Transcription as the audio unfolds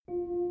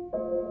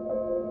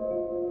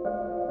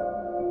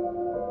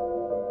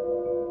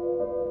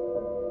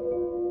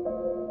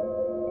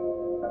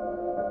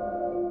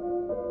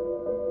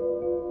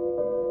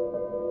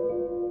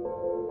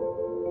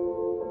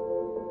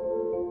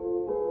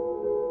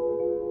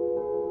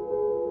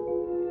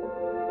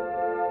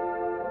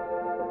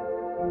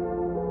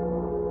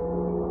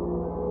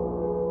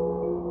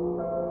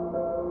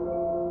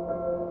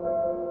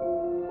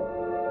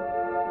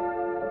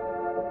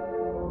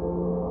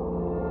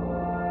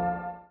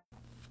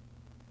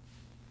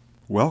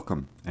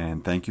Welcome,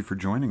 and thank you for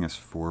joining us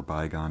for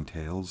Bygone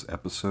Tales,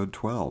 Episode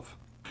 12.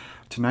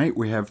 Tonight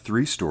we have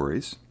 3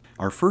 stories.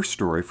 Our first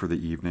story for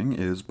the evening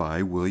is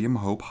by William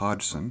Hope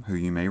Hodgson, who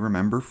you may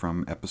remember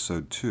from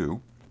Episode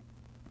 2.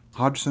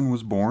 Hodgson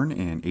was born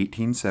in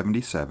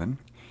 1877.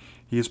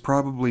 He is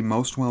probably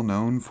most well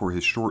known for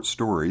his short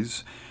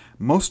stories,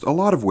 a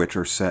lot of which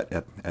are set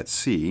at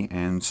sea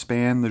and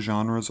span the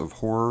genres of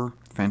horror,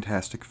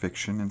 fantastic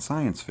fiction, and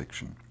science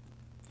fiction.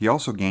 He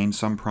also gained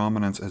some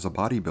prominence as a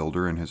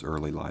bodybuilder in his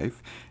early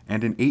life,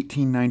 and in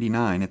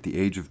 1899, at the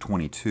age of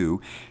 22,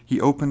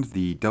 he opened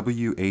the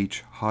W.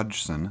 H.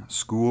 Hodgson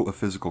School of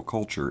Physical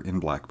Culture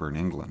in Blackburn,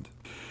 England.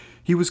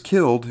 He was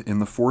killed in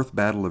the Fourth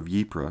Battle of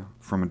Ypres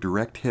from a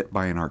direct hit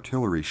by an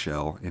artillery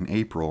shell in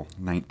April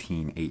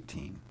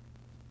 1918.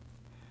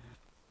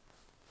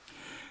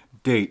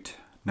 Date: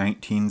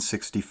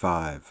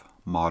 1965.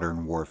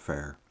 Modern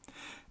Warfare.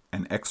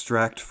 An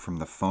extract from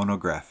the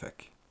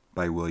Phonographic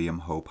by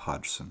William Hope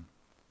Hodgson.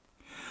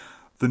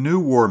 The new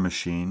war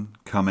machine,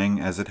 coming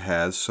as it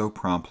has so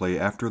promptly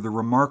after the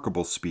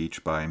remarkable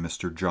speech by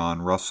Mr.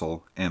 John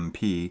Russell,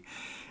 M.P.,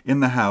 in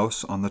the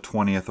House on the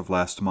 20th of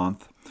last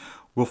month,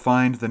 will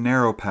find the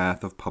narrow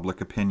path of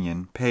public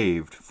opinion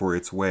paved for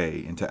its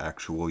way into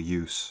actual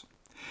use.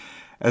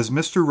 As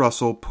Mr.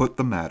 Russell put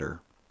the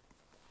matter,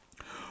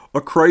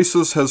 "A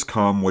crisis has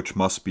come which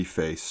must be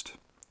faced.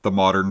 The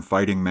modern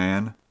fighting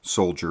man,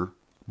 soldier,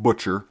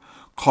 butcher,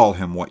 call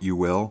him what you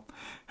will,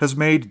 has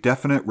made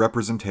definite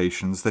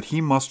representations that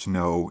he must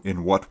know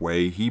in what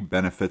way he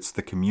benefits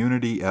the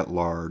community at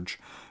large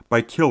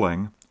by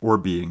killing or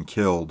being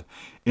killed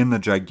in the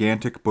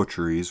gigantic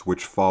butcheries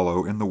which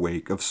follow in the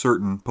wake of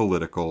certain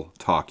political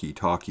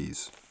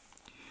talkies.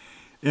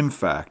 In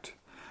fact,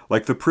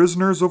 like the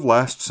prisoners of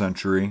last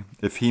century,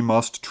 if he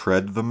must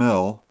tread the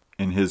mill,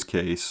 in his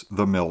case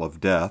the mill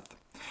of death,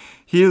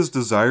 he is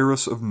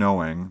desirous of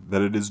knowing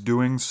that it is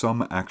doing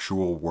some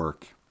actual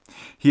work.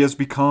 He has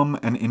become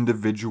an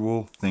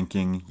individual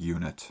thinking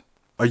unit,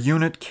 a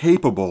unit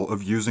capable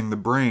of using the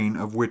brain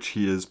of which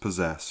he is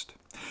possessed.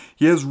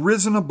 He has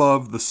risen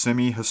above the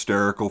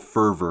semi-hysterical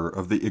fervor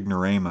of the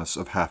ignoramus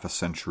of half a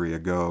century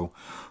ago,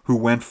 who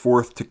went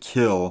forth to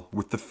kill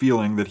with the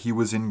feeling that he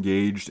was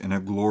engaged in a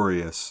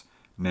glorious,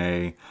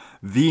 nay,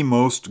 the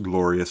most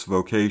glorious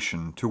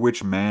vocation to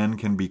which man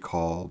can be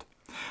called,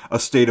 a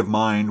state of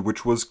mind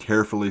which was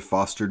carefully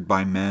fostered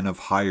by men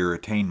of higher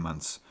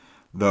attainments,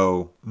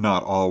 though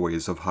not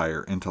always of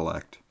higher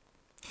intellect.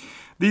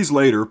 These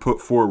later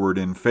put forward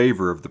in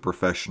favor of the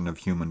profession of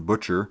human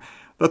butcher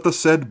that the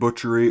said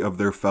butchery of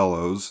their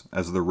fellows,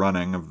 as the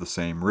running of the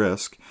same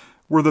risk,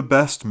 were the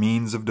best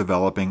means of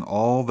developing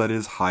all that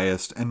is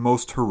highest and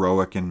most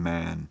heroic in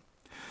man.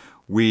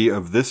 We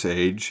of this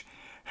age,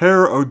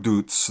 Herr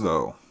Odutz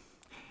though.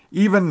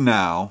 Even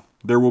now,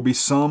 there will be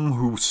some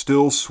who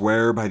still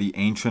swear by the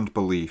ancient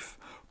belief,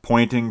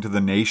 pointing to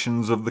the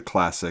nations of the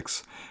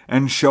classics,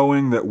 and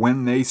showing that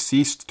when they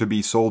ceased to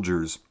be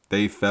soldiers,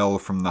 they fell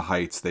from the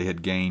heights they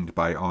had gained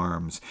by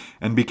arms,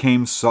 and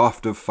became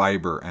soft of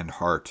fiber and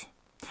heart.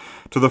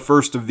 To the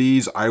first of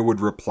these I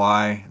would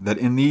reply that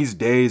in these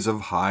days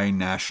of high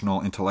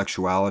national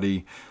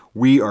intellectuality,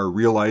 we are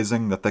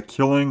realizing that the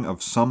killing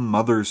of some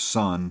mother's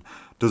son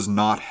does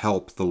not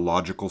help the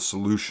logical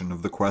solution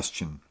of the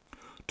question,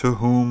 to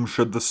whom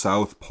should the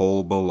South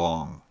Pole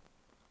belong?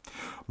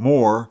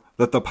 More,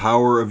 that the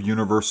power of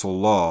universal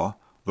law,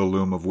 the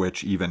loom of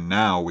which even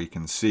now we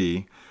can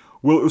see,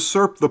 will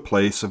usurp the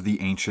place of the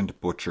ancient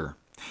butcher.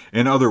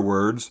 In other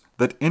words,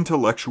 that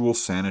intellectual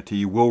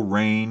sanity will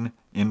reign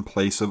in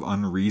place of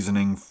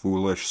unreasoning,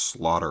 foolish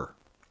slaughter.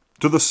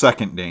 To the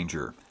second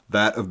danger,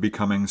 that of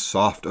becoming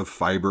soft of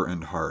fiber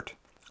and heart,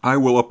 I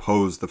will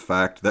oppose the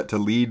fact that to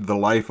lead the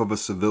life of a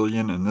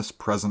civilian in this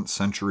present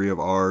century of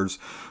ours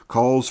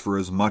calls for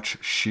as much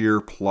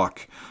sheer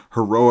pluck,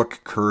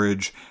 heroic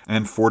courage,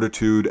 and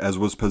fortitude as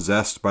was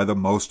possessed by the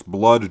most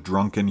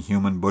blood-drunken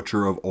human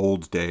butcher of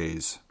old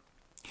days.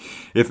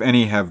 If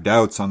any have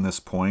doubts on this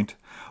point,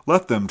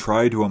 let them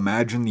try to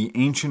imagine the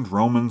ancient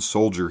Roman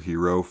soldier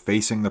hero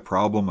facing the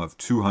problem of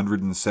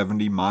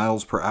 270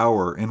 miles per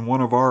hour in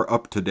one of our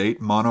up-to-date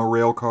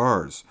monorail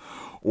cars,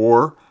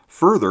 or,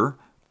 further,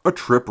 a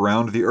trip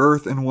round the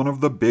earth in one of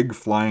the big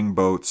flying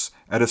boats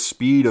at a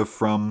speed of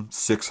from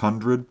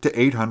 600 to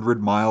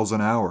 800 miles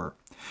an hour,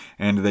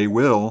 and they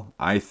will,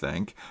 I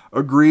think,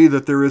 agree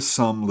that there is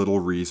some little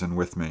reason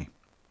with me.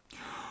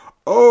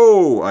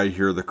 "Oh," I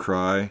hear the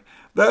cry,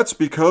 "that's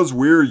because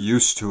we're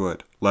used to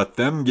it. Let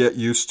them get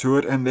used to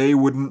it and they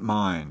wouldn't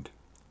mind."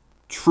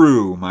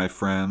 True, my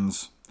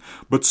friends,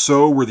 but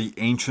so were the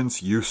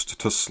ancients used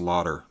to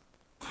slaughter,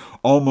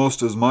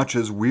 almost as much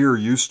as we're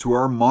used to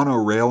our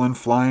monorail and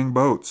flying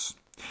boats.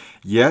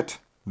 Yet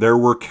there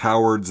were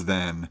cowards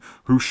then,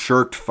 who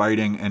shirked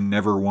fighting and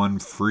never won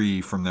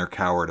free from their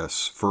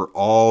cowardice, for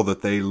all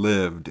that they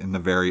lived in the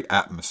very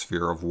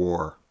atmosphere of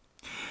war.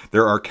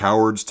 There are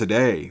cowards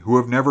today who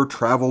have never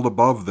traveled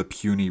above the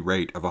puny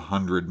rate of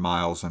 100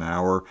 miles an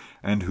hour,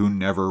 and who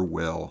never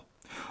will,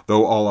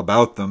 though all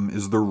about them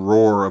is the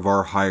roar of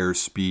our higher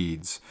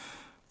speeds.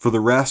 For the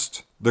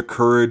rest, the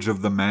courage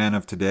of the man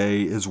of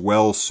today is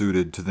well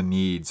suited to the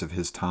needs of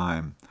his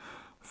time,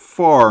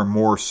 far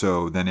more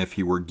so than if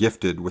he were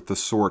gifted with the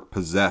sort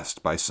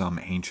possessed by some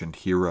ancient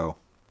hero.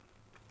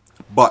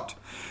 But,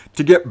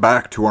 to get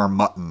back to our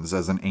muttons,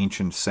 as an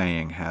ancient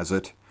saying has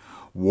it,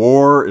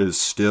 war is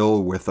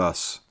still with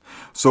us.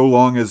 So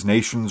long as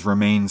nations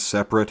remain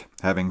separate,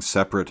 having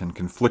separate and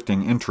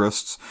conflicting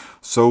interests,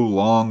 so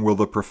long will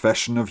the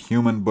profession of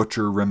human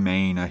butcher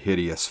remain a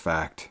hideous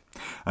fact,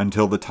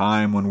 until the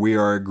time when we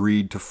are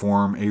agreed to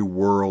form a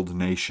world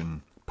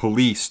nation,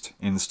 policed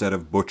instead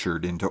of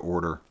butchered into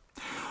order.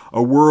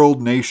 A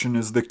world nation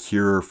is the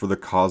cure for the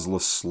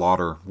causeless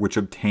slaughter which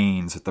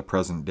obtains at the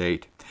present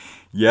date.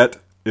 Yet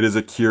it is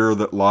a cure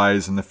that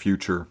lies in the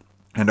future,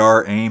 and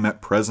our aim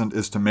at present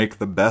is to make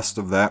the best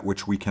of that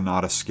which we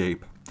cannot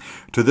escape.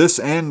 To this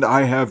end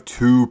I have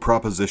two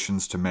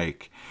propositions to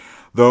make,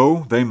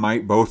 though they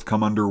might both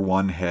come under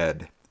one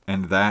head,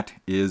 and that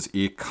is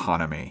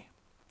economy.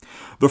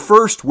 The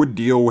first would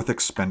deal with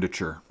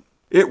expenditure.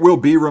 It will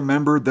be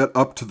remembered that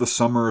up to the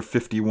summer of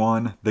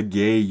 '51, the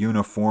gay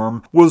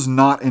uniform was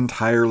not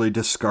entirely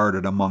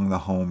discarded among the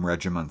home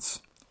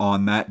regiments.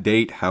 On that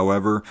date,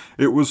 however,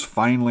 it was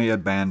finally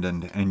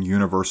abandoned, and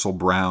universal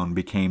brown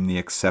became the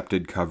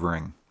accepted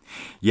covering.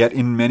 Yet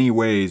in many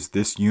ways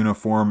this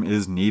uniform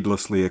is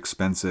needlessly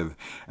expensive,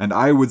 and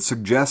I would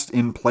suggest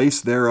in place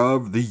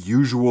thereof the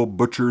usual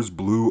butcher's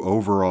blue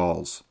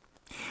overalls.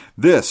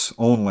 This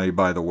only,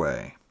 by the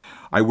way.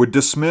 I would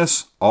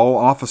dismiss all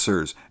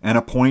officers, and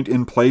appoint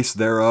in place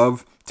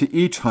thereof to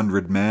each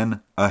 100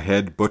 men a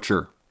head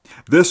butcher.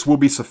 This will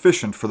be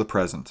sufficient for the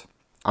present.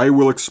 I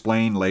will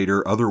explain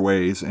later other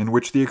ways in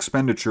which the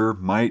expenditure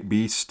might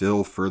be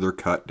still further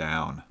cut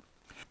down.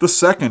 The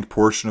second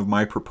portion of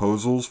my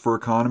proposals for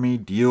economy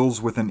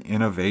deals with an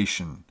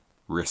innovation: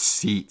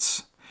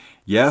 receipts.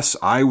 Yes,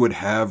 I would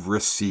have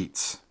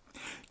receipts.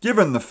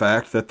 Given the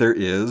fact that there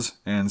is,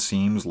 and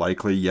seems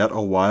likely yet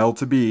a while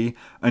to be,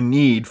 a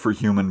need for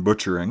human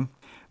butchering,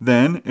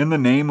 then, in the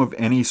name of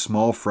any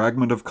small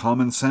fragment of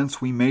common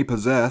sense we may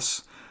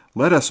possess,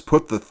 let us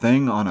put the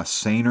thing on a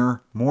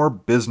saner, more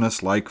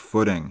business-like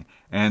footing,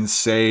 and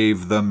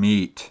save the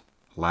meat.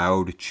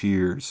 Loud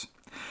cheers.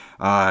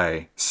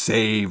 Aye,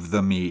 save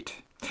the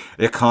meat.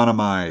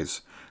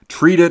 Economize.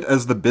 Treat it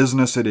as the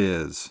business it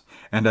is,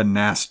 and a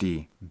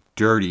nasty,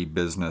 dirty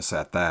business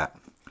at that.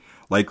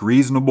 Like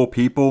reasonable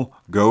people,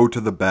 go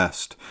to the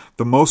best,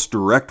 the most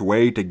direct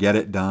way to get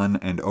it done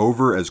and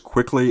over as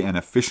quickly and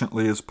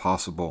efficiently as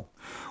possible.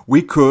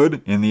 We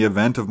could, in the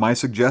event of my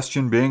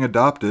suggestion being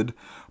adopted,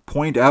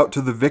 point out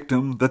to the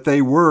victim that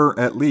they were,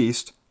 at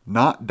least,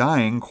 not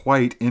dying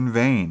quite in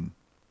vain.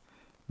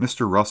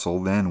 Mr.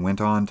 Russell then went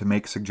on to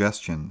make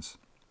suggestions.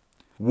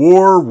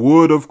 War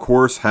would, of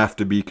course, have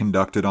to be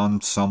conducted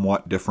on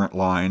somewhat different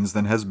lines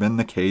than has been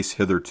the case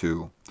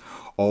hitherto.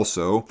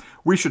 Also,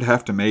 we should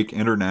have to make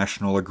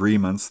international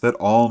agreements that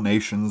all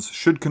nations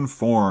should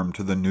conform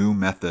to the new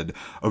method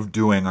of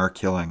doing our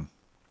killing.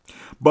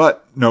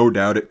 But no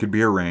doubt it could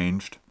be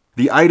arranged.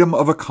 The item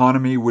of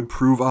economy would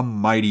prove a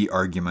mighty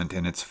argument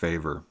in its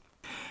favor.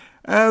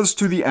 As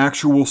to the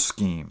actual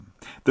scheme,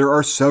 there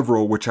are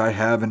several which I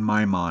have in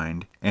my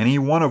mind, any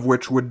one of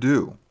which would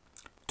do.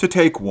 To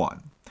take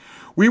one,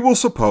 we will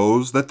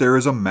suppose that there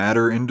is a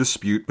matter in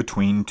dispute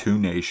between two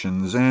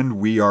nations, and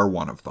we are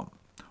one of them.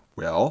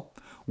 Well,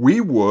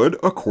 we would,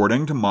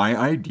 according to my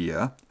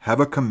idea, have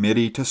a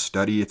committee to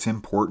study its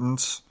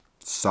importance,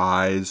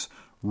 size,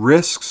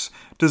 risks,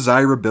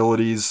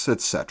 desirabilities,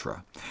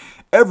 etc.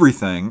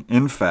 Everything,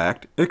 in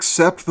fact,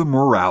 except the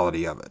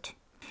morality of it.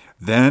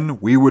 Then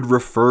we would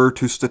refer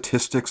to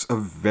statistics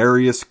of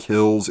various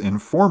kills in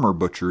former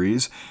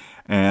butcheries,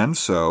 and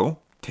so,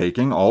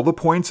 taking all the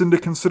points into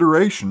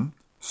consideration,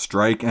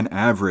 strike an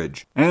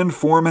average, and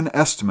form an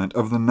estimate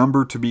of the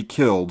number to be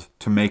killed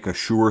to make a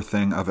sure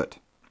thing of it.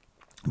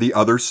 The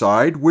other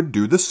side would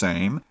do the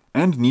same,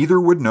 and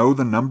neither would know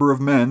the number of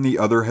men the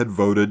other had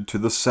voted to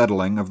the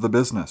settling of the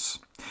business.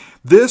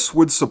 This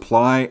would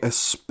supply a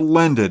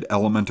splendid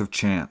element of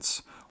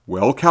chance,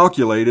 well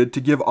calculated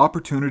to give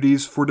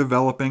opportunities for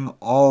developing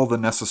all the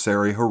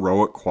necessary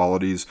heroic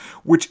qualities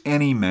which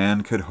any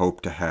man could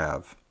hope to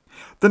have.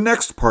 The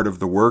next part of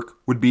the work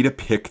would be to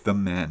pick the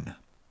men.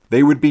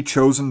 They would be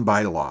chosen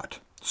by lot,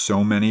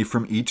 so many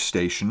from each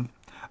station,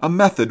 a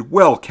method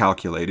well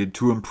calculated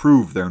to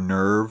improve their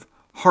nerve,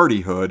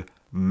 hardihood,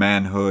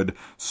 manhood,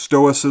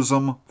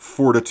 stoicism,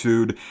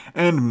 fortitude,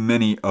 and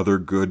many other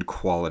good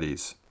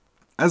qualities.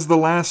 As the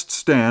last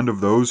stand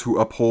of those who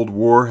uphold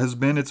war has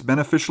been its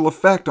beneficial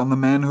effect on the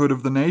manhood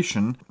of the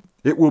nation,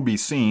 it will be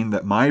seen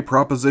that my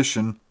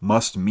proposition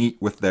must meet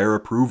with their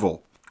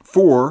approval.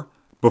 For,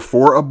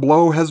 before a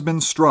blow has been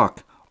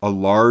struck, a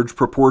large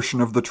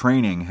proportion of the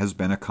training has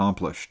been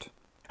accomplished.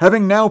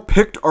 Having now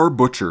picked our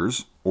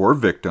butchers, or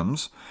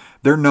victims,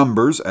 their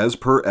numbers as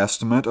per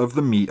estimate of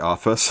the meat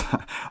office,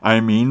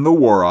 I mean the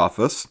war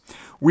office,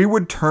 we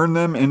would turn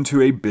them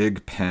into a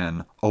big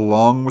pen,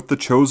 along with the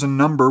chosen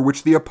number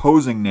which the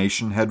opposing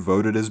nation had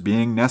voted as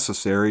being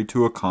necessary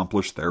to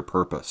accomplish their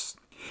purpose.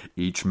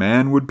 Each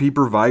man would be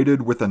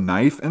provided with a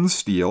knife and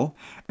steel,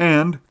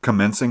 and,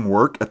 commencing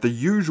work at the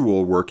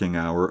usual working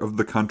hour of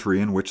the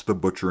country in which the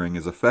butchering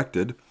is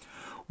effected,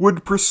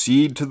 would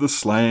proceed to the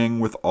slaying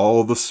with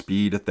all the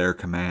speed at their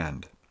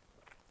command.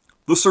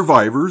 The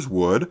survivors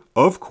would,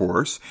 of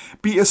course,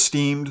 be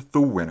esteemed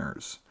the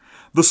winners.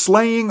 The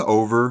slaying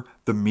over,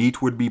 the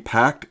meat would be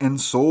packed and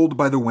sold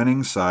by the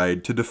winning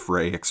side to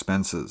defray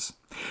expenses,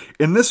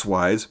 in this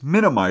wise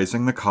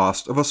minimizing the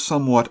cost of a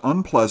somewhat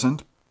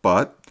unpleasant,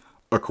 but,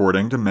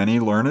 according to many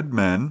learned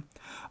men,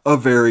 a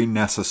very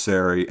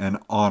necessary and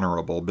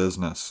honorable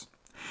business.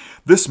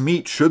 This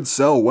meat should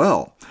sell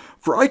well,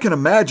 for I can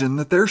imagine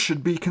that there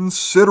should be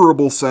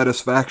considerable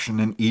satisfaction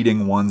in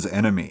eating one's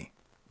enemy.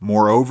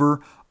 Moreover,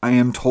 I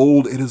am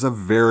told it is a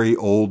very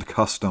old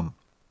custom.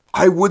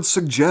 I would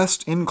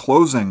suggest in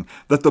closing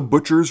that the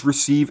butchers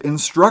receive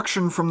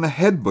instruction from the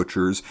head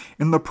butchers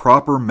in the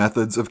proper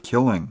methods of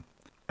killing.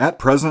 At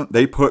present,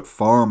 they put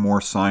far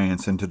more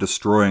science into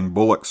destroying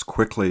bullocks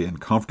quickly and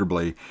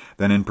comfortably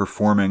than in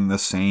performing the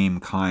same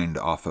kind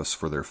office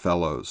for their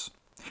fellows.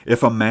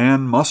 If a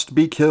man must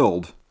be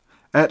killed,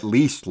 at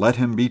least let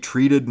him be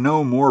treated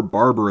no more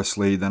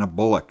barbarously than a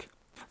bullock.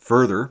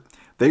 Further,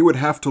 they would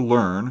have to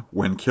learn,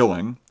 when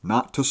killing,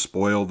 not to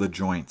spoil the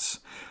joints.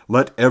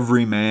 Let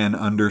every man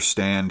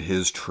understand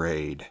his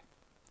trade.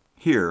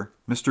 Here,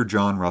 Mr.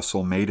 John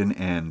Russell made an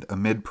end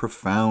amid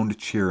profound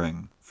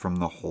cheering from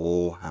the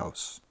whole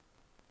house.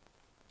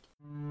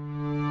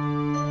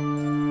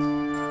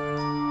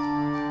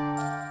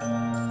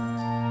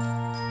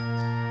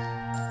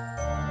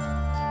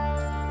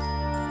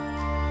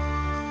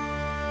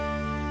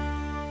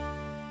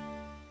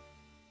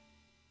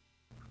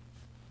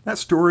 That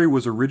story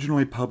was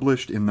originally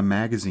published in the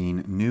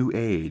magazine New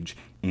Age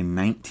in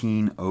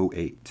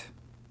 1908.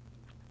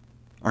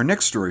 Our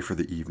next story for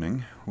the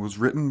evening was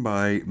written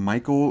by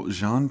Michael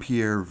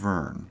Jean-Pierre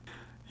Verne.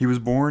 He was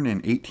born in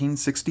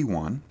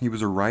 1861. He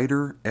was a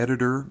writer,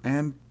 editor,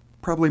 and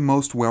probably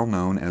most well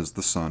known as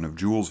the son of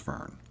Jules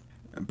Verne.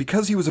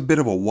 Because he was a bit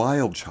of a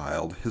wild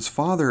child, his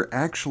father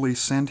actually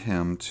sent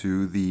him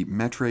to the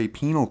Mettray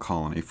Penal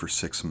Colony for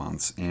 6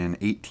 months in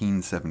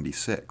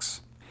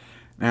 1876.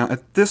 Now,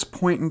 at this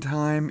point in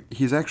time,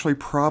 he's actually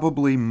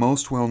probably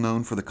most well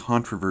known for the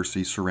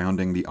controversy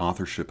surrounding the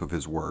authorship of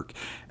his work,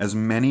 as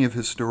many of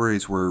his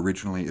stories were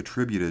originally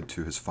attributed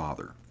to his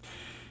father.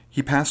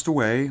 He passed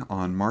away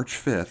on March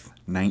 5th,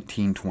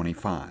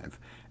 1925,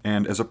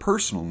 and as a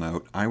personal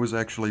note, I was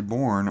actually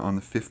born on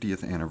the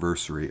 50th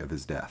anniversary of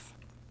his death.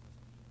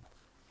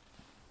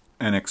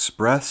 An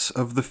Express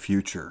of the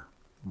Future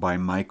by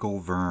Michael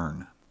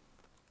Verne.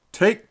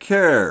 "Take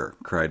care,"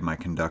 cried my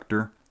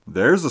conductor.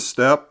 "There's a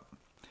step."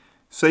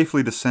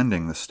 Safely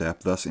descending the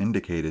step thus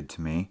indicated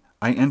to me,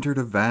 I entered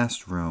a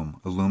vast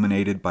room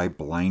illuminated by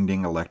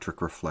blinding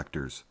electric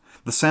reflectors,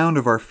 the sound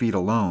of our feet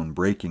alone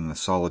breaking the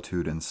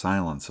solitude and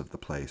silence of the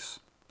place.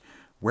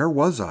 Where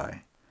was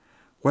I?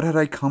 What had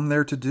I come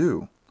there to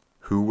do?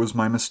 Who was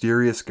my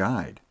mysterious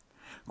guide?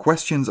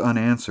 Questions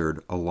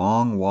unanswered, a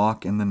long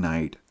walk in the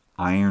night,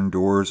 iron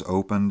doors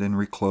opened and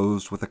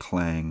reclosed with a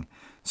clang,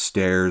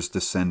 stairs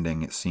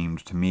descending, it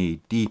seemed to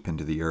me, deep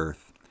into the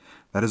earth.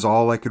 That is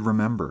all I could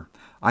remember.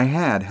 I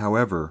had,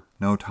 however,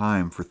 no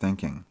time for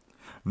thinking.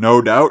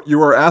 "No doubt you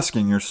are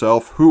asking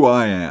yourself who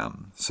I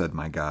am," said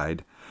my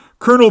guide.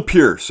 "Colonel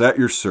Pierce, at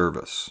your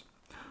service."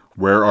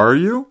 "Where are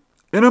you?"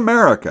 "In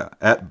America,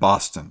 at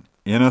Boston,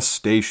 in a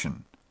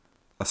station."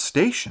 "A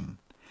station?"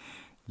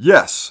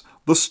 "Yes,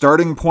 the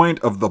starting point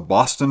of the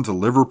Boston to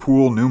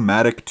Liverpool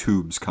Pneumatic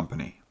Tubes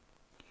Company."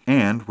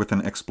 And, with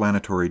an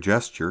explanatory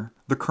gesture,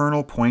 the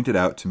colonel pointed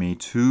out to me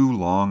 2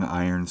 long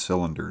iron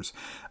cylinders,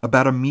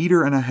 about 1.5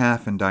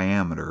 meters in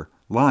diameter,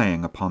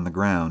 lying upon the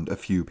ground a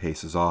few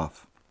paces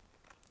off.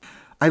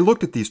 I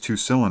looked at these 2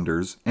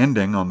 cylinders,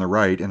 ending on the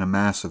right in a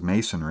mass of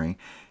masonry,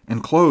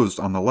 and closed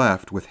on the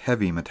left with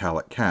heavy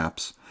metallic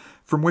caps,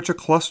 from which a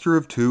cluster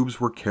of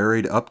tubes were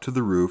carried up to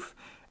the roof,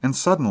 and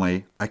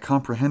suddenly I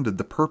comprehended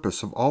the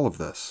purpose of all of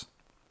this.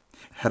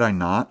 Had I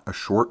not, a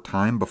short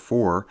time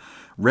before,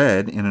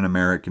 read in an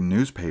American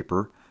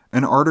newspaper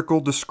an article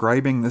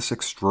describing this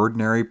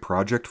extraordinary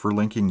project for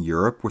linking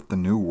Europe with the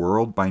New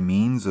World by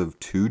means of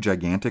 2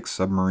 gigantic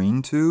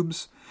submarine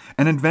tubes?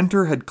 An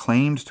inventor had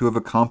claimed to have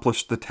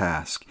accomplished the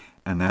task,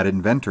 and that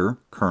inventor,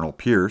 Colonel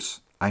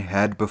Pierce, I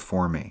had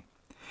before me.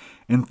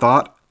 In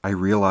thought, I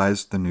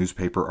realized the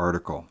newspaper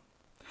article.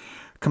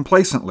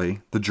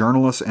 Complacently, the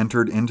journalist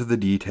entered into the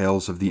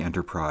details of the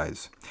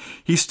enterprise.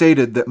 He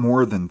stated that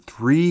more than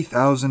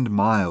 3,000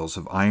 miles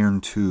of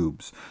iron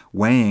tubes,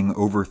 weighing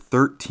over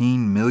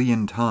 13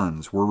 million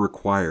tons, were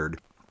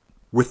required,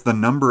 with the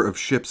number of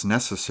ships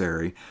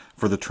necessary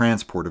for the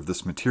transport of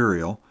this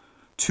material,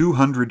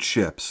 200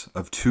 ships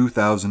of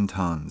 2,000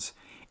 tons,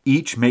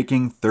 each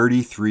making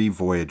 33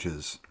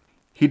 voyages.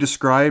 He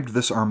described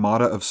this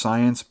armada of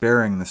science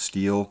bearing the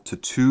steel to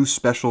 2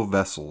 special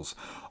vessels,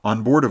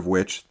 on board of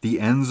which the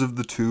ends of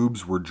the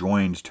tubes were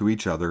joined to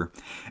each other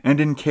and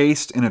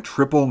encased in a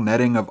triple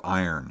netting of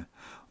iron,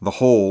 the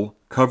whole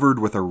covered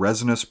with a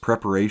resinous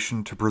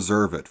preparation to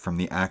preserve it from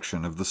the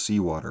action of the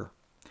seawater.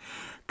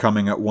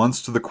 Coming at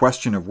once to the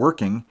question of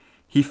working,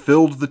 he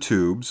filled the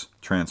tubes,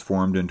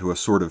 transformed into a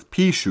sort of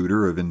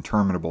pea-shooter of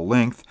interminable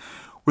length,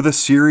 with a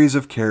series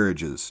of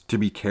carriages to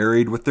be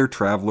carried with their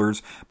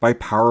travelers by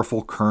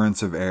powerful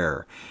currents of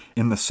air,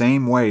 in the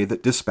same way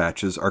that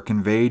dispatches are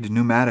conveyed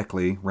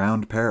pneumatically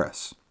round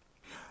Paris.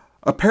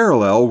 A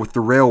parallel with the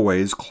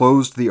railways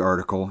closed the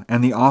article,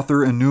 and the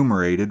author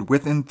enumerated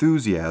with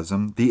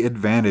enthusiasm the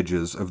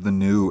advantages of the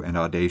new and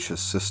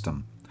audacious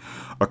system.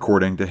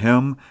 According to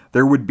him,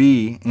 there would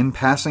be, in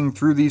passing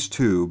through these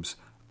tubes,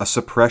 a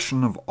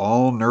suppression of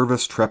all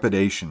nervous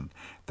trepidation,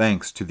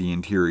 thanks to the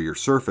interior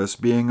surface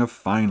being of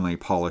finely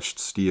polished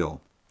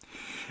steel.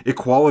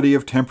 Equality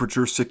of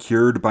temperature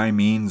secured by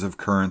means of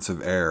currents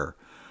of air,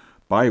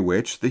 by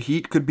which the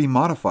heat could be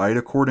modified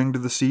according to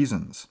the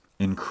seasons.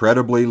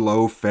 Incredibly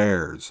low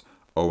fares,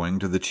 owing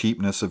to the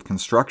cheapness of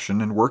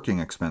construction and working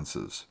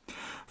expenses,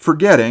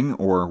 forgetting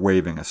or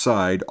waving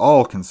aside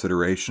all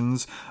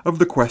considerations of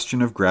the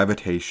question of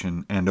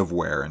gravitation and of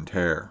wear and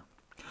tear.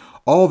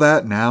 All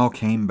that now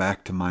came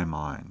back to my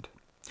mind.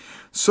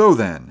 So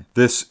then,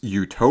 this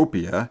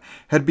utopia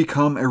had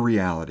become a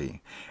reality,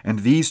 and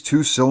these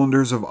 2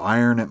 cylinders of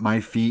iron at my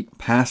feet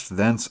passed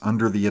thence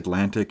under the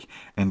Atlantic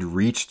and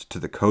reached to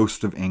the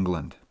coast of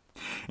England.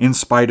 In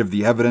spite of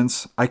the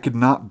evidence, I could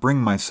not bring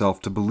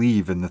myself to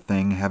believe in the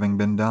thing having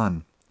been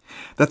done.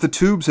 That the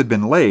tubes had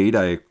been laid,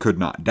 I could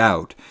not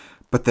doubt,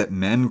 but that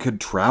men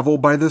could travel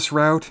by this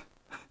route?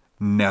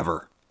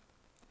 Never.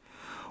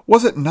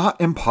 Was it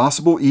not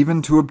impossible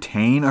even to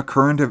obtain a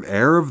current of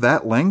air of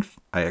that length?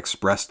 I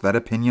expressed that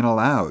opinion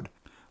aloud.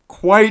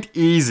 Quite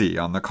easy,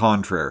 on the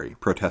contrary,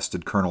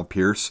 protested Colonel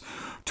Pierce.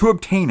 To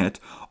obtain it,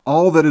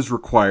 all that is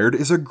required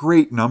is a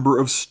great number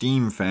of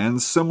steam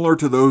fans similar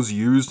to those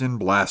used in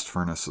blast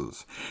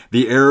furnaces.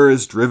 The air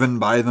is driven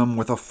by them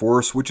with a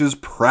force which is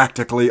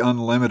practically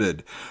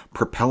unlimited,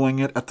 propelling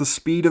it at the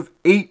speed of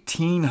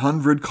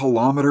 1,800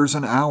 kilometers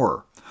an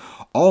hour,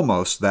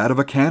 almost that of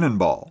a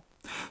cannonball,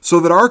 so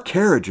that our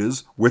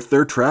carriages, with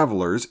their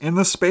travelers, in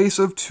the space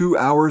of 2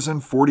 hours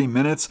and 40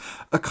 minutes,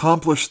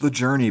 accomplish the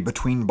journey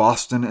between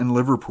Boston and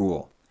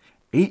Liverpool.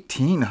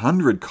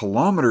 1,800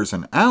 kilometers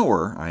an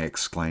hour, I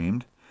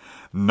exclaimed.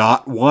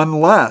 Not one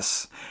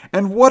less.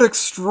 And what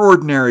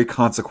extraordinary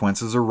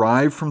consequences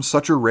arise from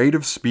such a rate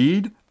of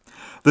speed?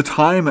 The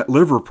time at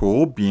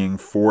Liverpool being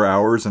 4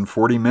 hours and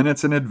 40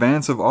 minutes in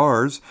advance of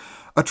ours,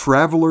 a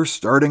traveler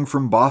starting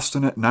from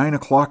Boston at 9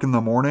 o'clock in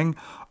the morning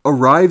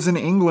arrives in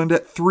England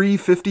at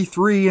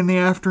 3:53 in the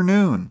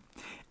afternoon.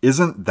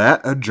 Isn't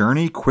that a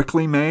journey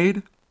quickly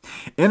made?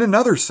 In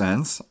another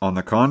sense, on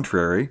the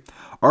contrary,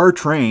 our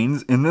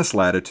trains in this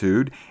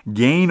latitude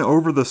gain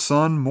over the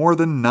sun more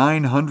than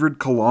 900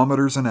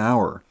 kilometers an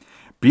hour,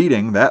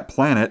 beating that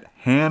planet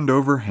hand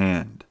over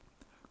hand.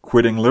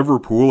 Quitting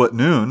Liverpool at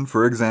noon,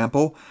 for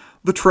example,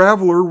 the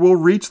traveler will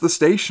reach the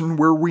station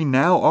where we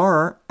now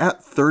are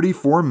at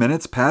 34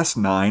 minutes past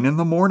 9 in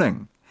the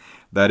morning.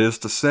 That is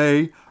to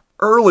say,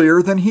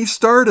 earlier than he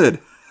started.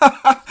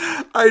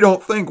 I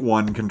don't think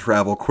one can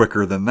travel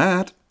quicker than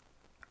that.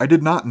 I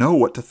did not know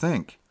what to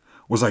think.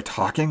 Was I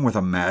talking with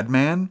a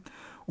madman?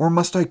 Or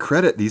must I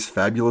credit these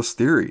fabulous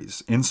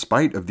theories, in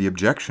spite of the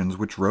objections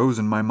which rose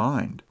in my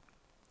mind?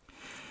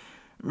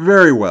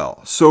 Very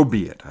well, so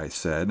be it, I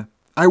said.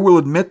 I will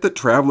admit that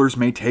travelers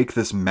may take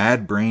this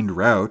mad-brained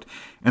route,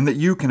 and that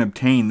you can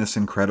obtain this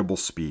incredible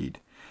speed.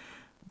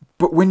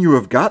 But when you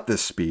have got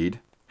this speed,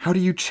 how do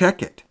you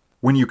check it?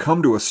 When you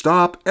come to a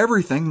stop,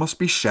 everything must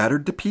be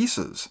shattered to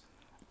pieces.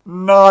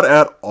 Not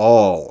at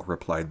all,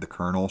 replied the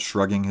colonel,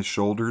 shrugging his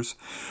shoulders.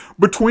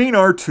 Between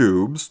our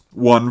tubes,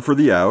 one for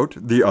the out,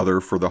 the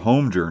other for the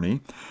home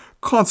journey,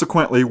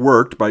 consequently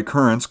worked by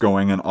currents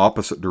going in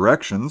opposite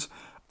directions,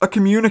 a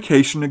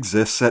communication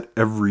exists at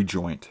every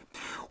joint.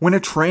 When a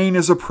train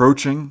is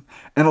approaching,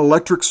 an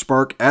electric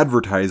spark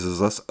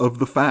advertises us of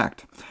the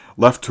fact.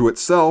 Left to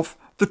itself,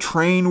 the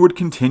train would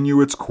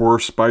continue its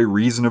course by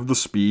reason of the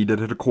speed it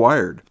had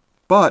acquired.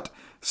 But,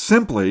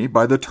 simply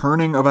by the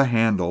turning of a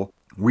handle,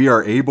 we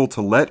are able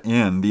to let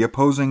in the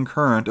opposing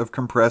current of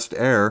compressed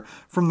air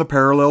from the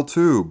parallel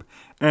tube,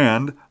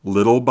 and,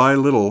 little by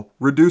little,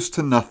 reduce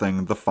to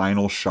nothing the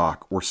final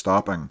shock or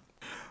stopping.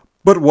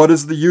 But what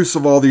is the use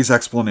of all these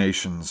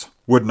explanations?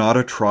 Would not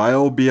a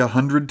trial be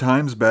 100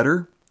 times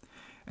better?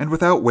 And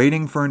without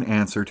waiting for an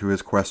answer to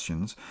his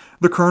questions,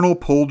 the colonel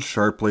pulled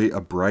sharply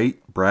a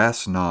bright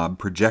brass knob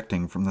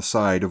projecting from the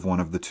side of one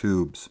of the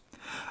tubes.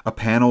 A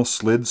panel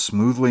slid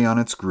smoothly on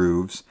its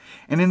grooves,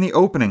 and in the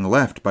opening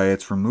left by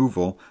its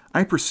removal,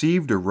 I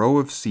perceived a row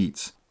of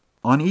seats,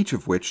 on each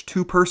of which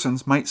 2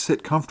 persons might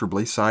sit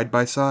comfortably side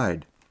by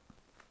side.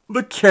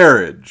 "The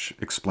carriage,"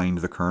 explained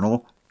the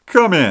colonel.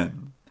 "Come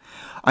in."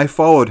 I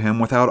followed him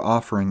without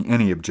offering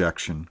any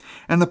objection,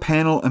 and the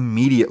panel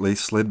immediately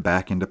slid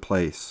back into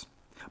place.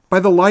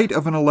 By the light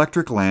of an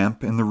electric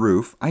lamp in the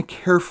roof, I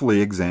carefully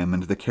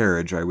examined the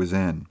carriage I was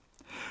in.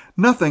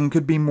 Nothing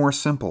could be more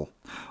simple.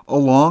 A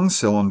long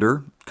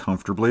cylinder,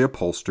 comfortably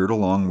upholstered,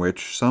 along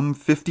which some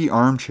 50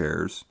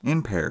 armchairs,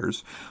 in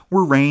pairs,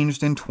 were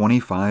ranged in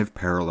 25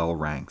 parallel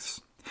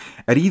ranks.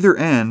 At either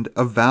end,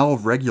 a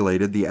valve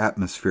regulated the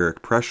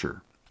atmospheric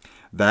pressure.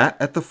 That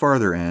at the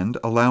farther end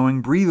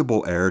allowing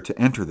breathable air to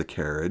enter the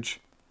carriage,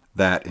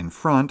 that in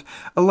front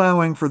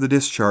allowing for the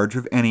discharge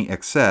of any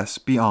excess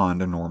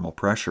beyond a normal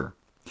pressure.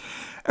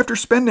 After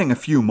spending a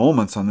few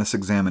moments on this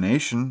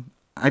examination,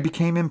 I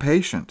became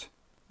impatient.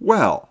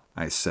 "Well,"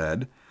 I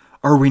said,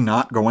 "are we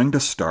not going to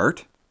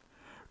start?"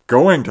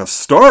 "Going to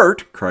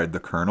start?" cried the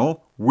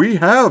colonel. "We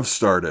have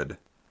started."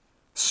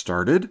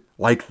 Started?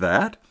 Like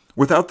that?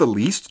 Without the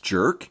least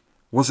jerk?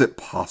 Was it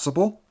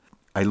possible?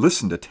 I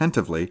listened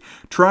attentively,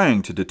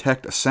 trying to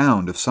detect a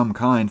sound of some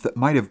kind that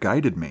might have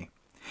guided me.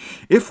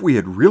 If we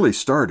had really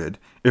started,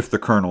 if the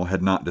colonel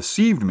had not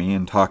deceived me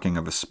in talking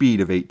of a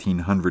speed of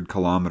 1,800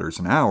 kilometers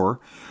an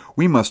hour,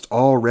 we must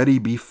already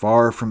be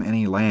far from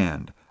any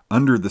land,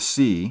 under the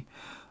sea.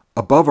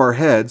 Above our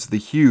heads, the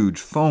huge,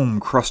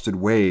 foam-crusted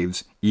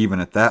waves, even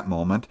at that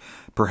moment,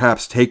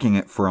 perhaps taking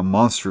it for a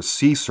monstrous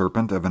sea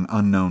serpent of an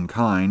unknown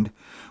kind,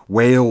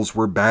 whales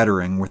were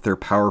battering with their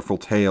powerful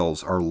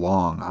tails our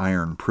long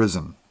iron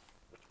prison.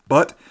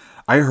 But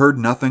I heard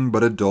nothing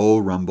but a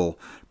dull rumble,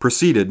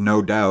 preceded,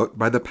 no doubt,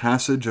 by the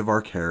passage of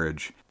our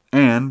carriage,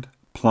 and,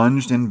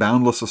 plunged in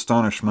boundless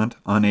astonishment,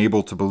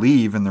 unable to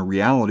believe in the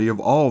reality of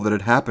all that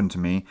had happened to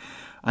me,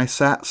 I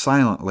sat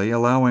silently,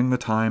 allowing the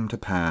time to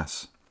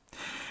pass.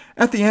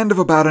 At the end of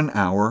about an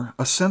hour,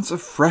 a sense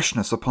of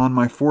freshness upon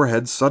my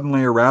forehead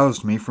suddenly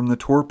aroused me from the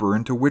torpor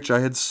into which I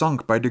had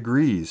sunk by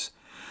degrees.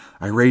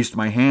 I raised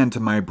my hand to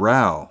my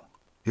brow.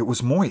 It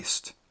was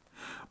moist.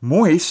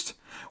 Moist?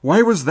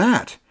 Why was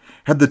that?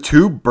 Had the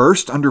tube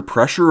burst under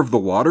pressure of the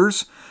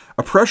waters?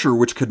 A pressure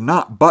which could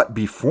not but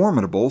be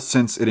formidable,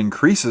 since it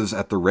increases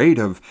at the rate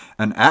of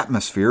an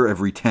atmosphere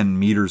every 10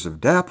 meters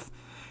of depth.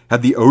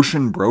 Had the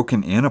ocean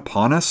broken in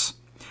upon us?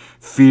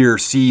 Fear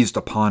seized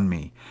upon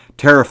me.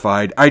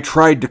 Terrified, I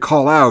tried to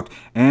call out,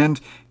 and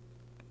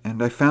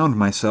I found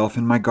myself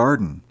in my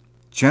garden,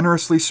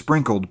 generously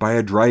sprinkled by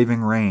a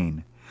driving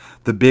rain,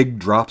 the big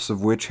drops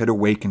of which had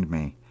awakened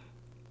me.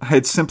 I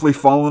had simply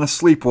fallen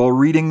asleep while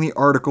reading the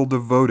article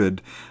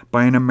devoted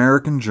by an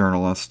American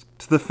journalist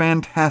to the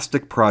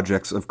fantastic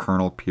projects of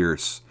Colonel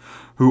Pierce,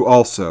 who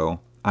also,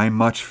 I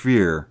much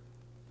fear,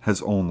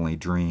 has only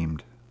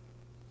dreamed.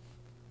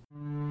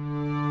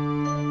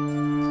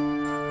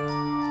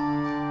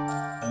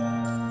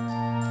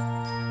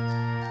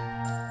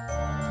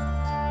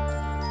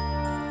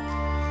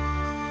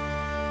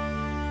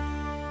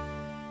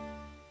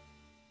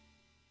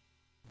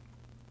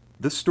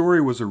 This story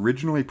was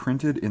originally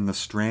printed in the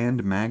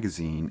Strand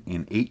magazine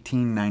in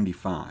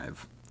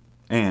 1895,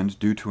 and,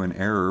 due to an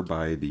error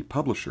by the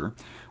publisher,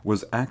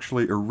 was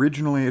actually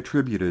originally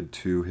attributed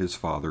to his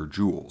father,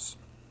 Jules.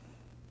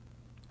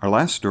 Our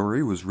last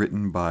story was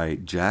written by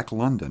Jack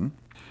London.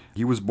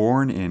 He was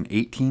born in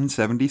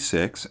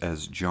 1876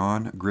 as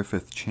John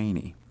Griffith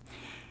Cheney.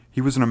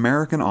 He was an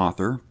American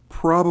author,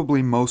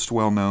 probably most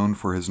well known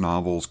for his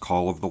novels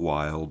Call of the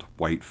Wild,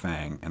 White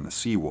Fang, and The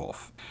Sea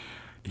Wolf.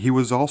 He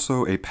was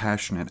also a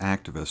passionate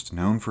activist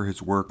known for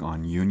his work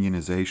on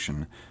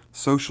unionization,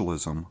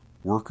 socialism,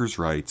 workers'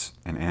 rights,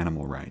 and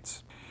animal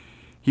rights.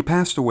 He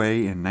passed away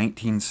in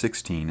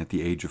 1916 at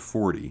the age of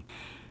 40.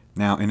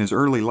 Now, in his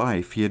early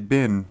life, he had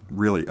been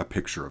really a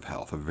picture of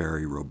health, a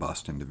very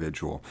robust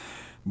individual.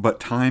 But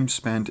time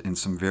spent in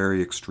some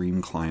very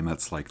extreme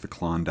climates like the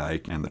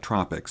Klondike and the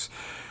tropics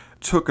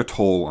took a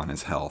toll on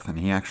his health, and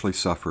he actually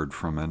suffered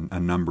from a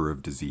number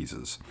of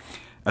diseases.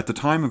 At the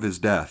time of his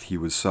death, he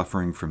was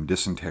suffering from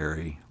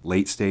dysentery,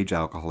 late-stage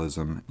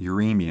alcoholism,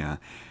 uremia,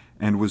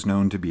 and was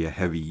known to be a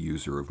heavy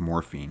user of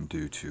morphine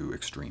due to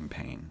extreme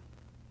pain.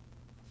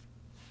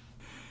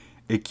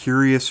 A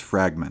Curious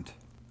Fragment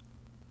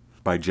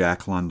by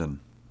Jack London.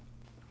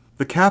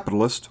 The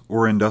capitalist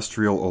or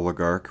industrial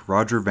oligarch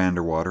Roger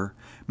Vanderwater,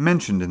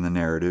 mentioned in the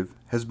narrative,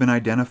 has been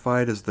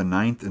identified as the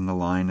ninth in the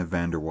line of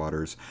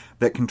Vanderwaters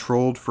that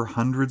controlled for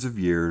hundreds of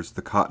years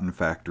the cotton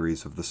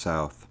factories of the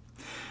South.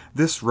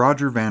 This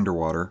Roger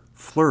Vanderwater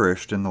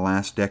flourished in the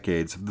last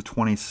decades of the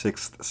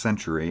 26th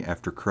century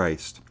after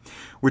Christ,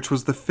 which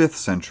was the 5th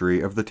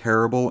century of the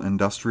terrible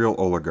industrial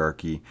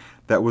oligarchy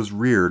that was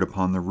reared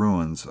upon the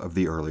ruins of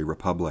the early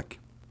republic.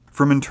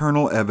 From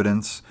internal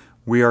evidence,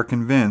 we are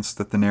convinced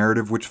that the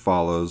narrative which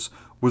follows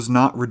was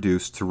not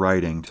reduced to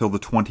writing till the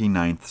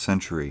 29th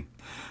century.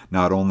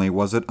 Not only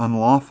was it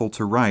unlawful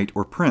to write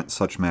or print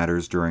such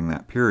matters during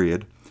that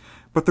period,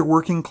 but the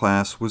working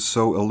class was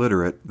so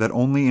illiterate that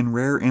only in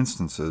rare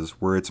instances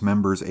were its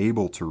members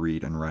able to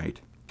read and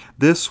write.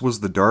 This was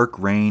the dark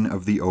reign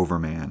of the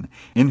overman,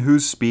 in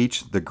whose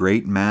speech the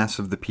great mass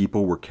of the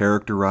people were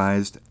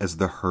characterized as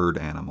the herd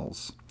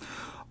animals.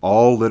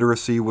 All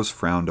literacy was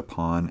frowned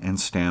upon and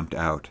stamped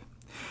out.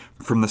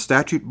 From the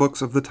statute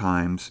books of the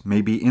times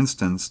may be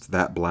instanced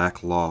that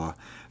black law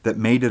that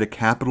made it a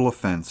capital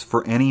offense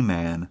for any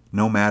man,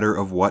 no matter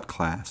of what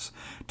class,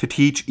 to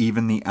teach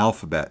even the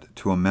alphabet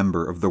to a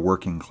member of the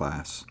working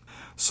class.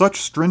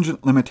 Such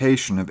stringent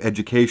limitation of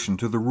education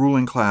to the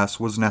ruling class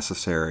was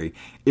necessary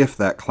if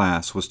that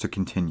class was to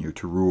continue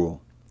to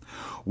rule.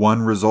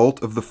 One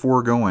result of the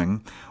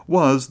foregoing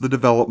was the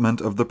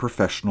development of the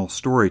professional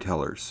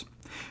storytellers.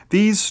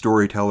 These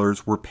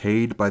storytellers were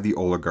paid by the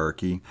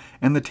oligarchy,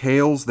 and the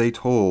tales they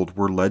told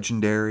were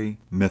legendary,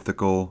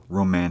 mythical,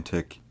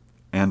 romantic,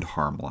 and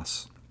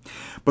harmless.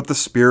 But the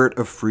spirit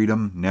of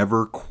freedom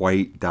never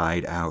quite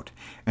died out,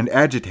 and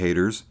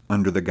agitators,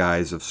 under the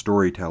guise of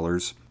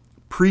storytellers,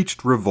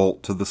 preached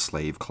revolt to the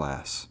slave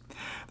class.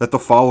 That the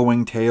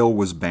following tale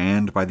was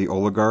banned by the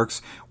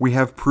oligarchs, we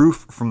have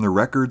proof from the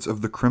records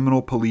of the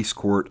Criminal Police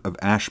Court of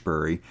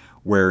Ashbury,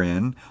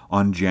 wherein,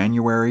 on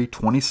January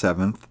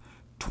 27th,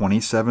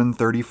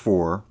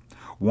 2734,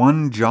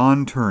 one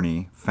John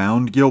Turney,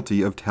 found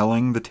guilty of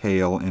telling the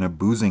tale in a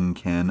boozing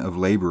ken of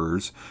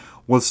laborers,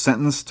 was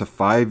sentenced to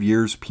 5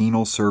 years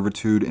penal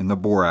servitude in the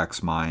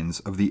borax mines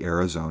of the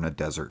Arizona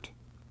desert.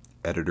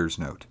 Editor's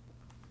note.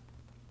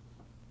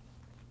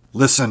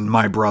 Listen,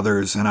 my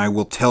brothers, and I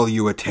will tell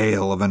you a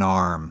tale of an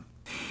arm.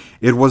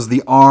 It was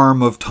the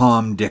arm of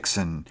Tom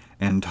Dixon,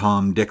 and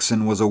Tom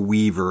Dixon was a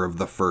weaver of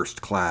the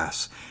first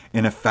class,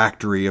 in a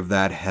factory of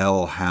that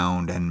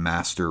hell-hound and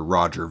master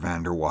Roger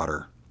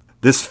Vanderwater.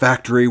 This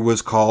factory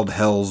was called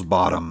Hell's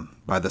Bottom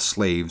by the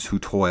slaves who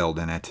toiled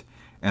in it,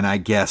 and I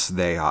guess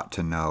they ought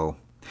to know.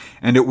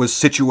 And it was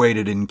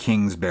situated in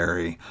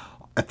Kingsbury,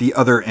 at the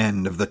other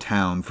end of the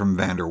town from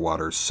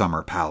Vanderwater's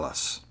summer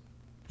palace.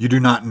 You do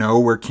not know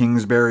where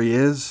Kingsbury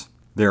is?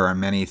 There are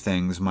many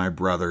things, my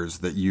brothers,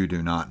 that you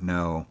do not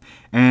know,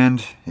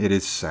 and it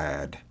is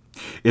sad.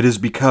 It is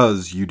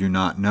because you do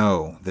not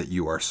know that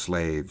you are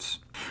slaves.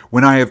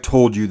 When I have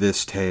told you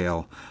this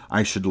tale,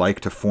 I should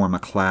like to form a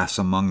class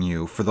among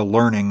you for the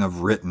learning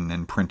of written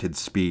and printed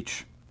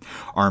speech.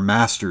 Our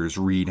masters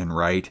read and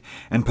write,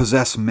 and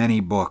possess many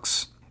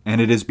books,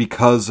 and it is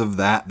because of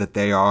that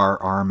they are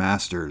our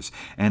masters,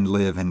 and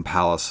live in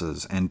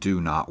palaces, and do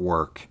not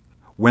work.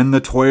 When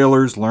the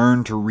toilers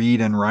learn to read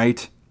and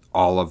write,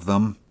 all of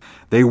them,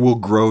 they will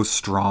grow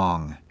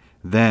strong.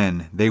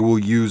 Then they will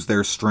use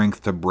their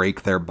strength to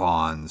break their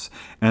bonds,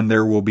 and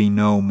there will be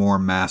no more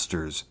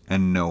masters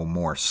and no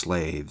more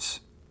slaves.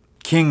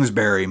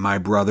 Kingsbury, my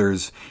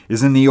brothers,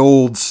 is in the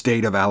old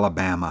state of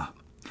Alabama.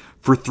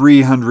 For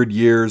 300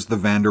 years the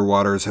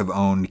Vanderwaters have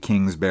owned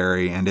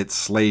Kingsbury and its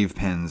slave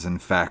pens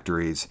and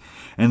factories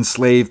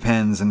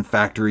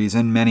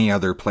in many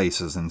other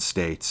places and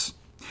states.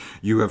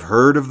 You have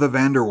heard of the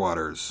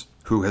Vanderwaters.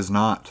 Who has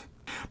not?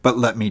 But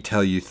let me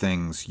tell you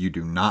things you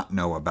do not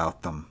know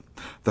about them.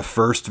 The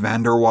first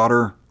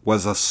Vanderwater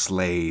was a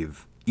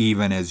slave,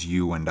 even as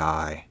you and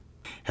I.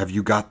 Have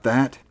you got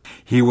that?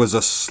 He was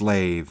a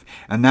slave,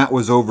 and that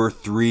was over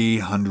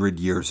 300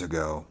 years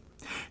ago.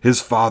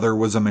 His father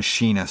was a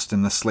machinist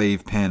in the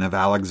slave pen of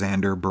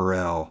Alexander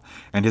Burrell,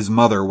 and his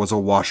mother was a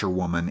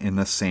washerwoman in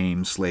the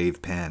same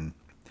slave pen.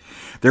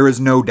 There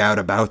is no doubt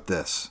about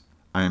this.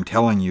 I am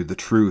telling you the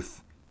truth.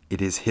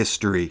 It is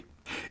history.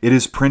 It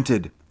is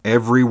printed,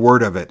 every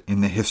word of it,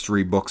 in the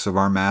history books of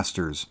our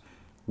masters,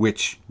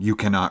 which you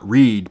cannot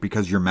read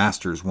because your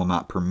masters will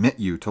not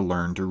permit you to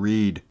learn to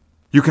read.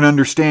 You can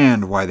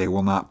understand why they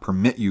will not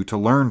permit you to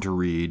learn to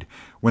read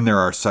when there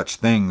are such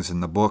things in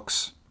the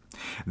books.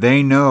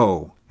 They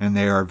know, and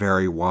they are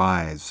very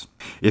wise.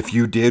 If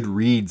you did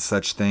read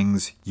such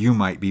things, you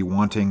might be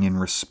wanting in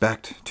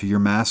respect to your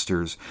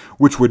masters,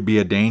 which would be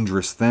a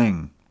dangerous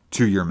thing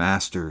to your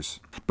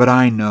masters. But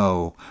I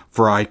know,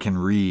 for I can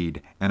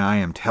read, and I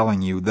am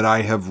telling you that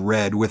I have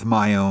read with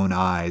my own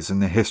eyes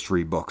in the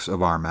history books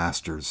of our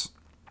masters.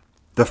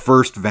 The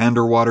first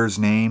Vanderwater's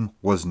name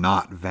was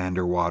not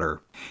Vanderwater.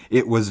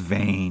 It was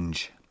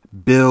Vange,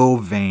 Bill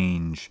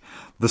Vange,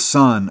 the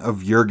son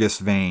of Jurgis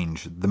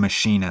Vange, the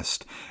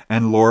machinist,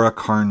 and Laura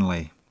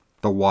Carnley,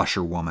 the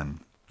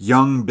washerwoman.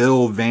 Young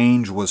Bill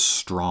Vange was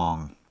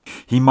strong.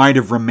 He might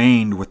have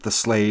remained with the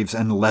slaves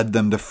and led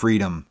them to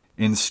freedom.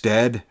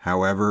 Instead,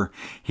 however,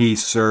 he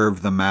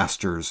served the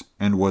masters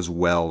and was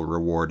well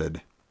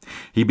rewarded.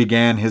 He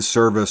began his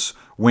service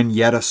when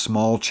yet a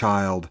small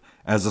child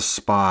as a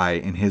spy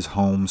in his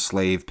home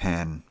slave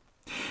pen.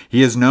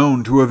 He is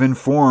known to have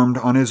informed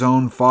on his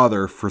own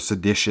father for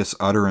seditious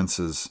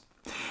utterances.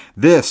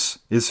 This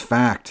is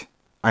fact.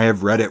 I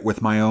have read it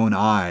with my own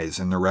eyes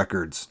in the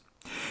records.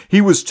 He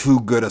was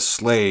too good a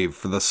slave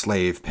for the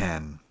slave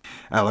pen.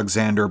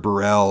 Alexander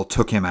Burrell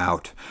took him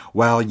out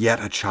while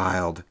yet a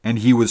child, and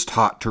he was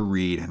taught to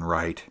read and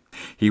write.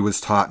 He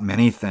was taught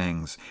many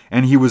things,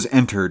 and he was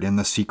entered in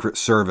the secret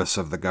service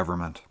of the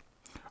government.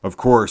 Of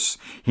course,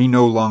 he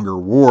no longer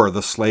wore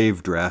the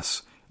slave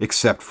dress,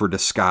 except for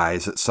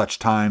disguise at such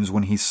times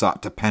when he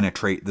sought to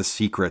penetrate the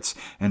secrets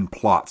and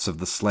plots of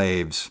the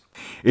slaves.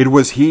 It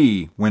was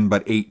he, when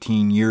but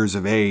 18 years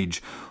of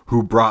age,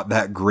 who brought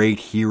that great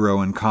hero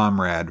and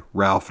comrade,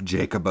 Ralph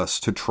Jacobus,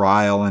 to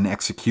trial and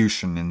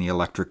execution in the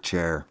electric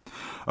chair.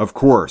 Of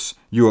course,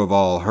 you have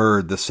all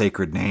heard the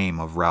sacred name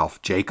of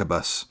Ralph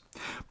Jacobus,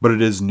 but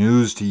it is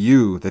news to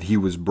you that he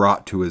was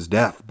brought to his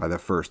death by the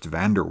first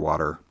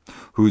Vanderwater,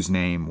 whose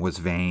name was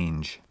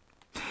Vange.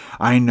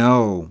 I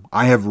know,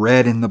 I have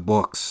read in the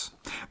books.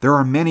 There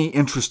are many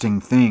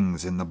interesting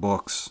things in the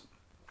books.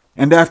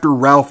 And after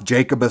Ralph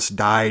Jacobus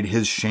died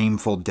his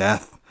shameful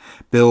death,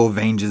 Bill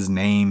Vange's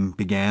name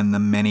began the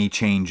many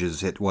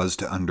changes it was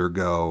to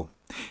undergo.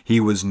 He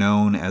was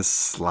known as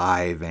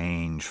Sly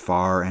Vange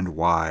far and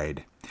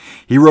wide.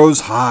 He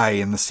rose high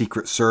in the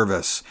Secret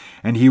Service,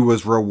 and he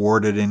was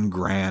rewarded in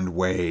grand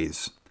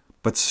ways.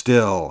 But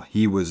still,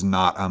 he was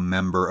not a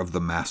member of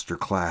the master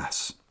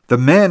class. The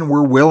men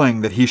were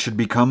willing that he should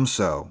become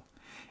so.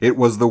 It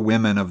was the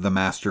women of the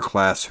master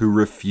class who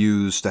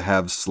refused to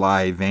have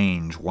Sly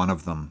Vange one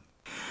of them.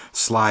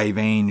 Sly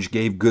Vange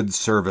gave good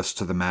service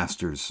to the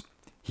masters.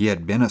 He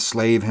had been a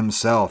slave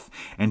himself,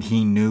 and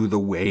he knew the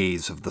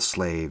ways of the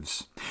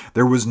slaves.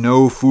 There was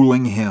no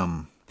fooling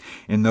him.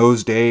 In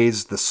those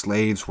days, the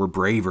slaves were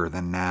braver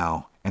than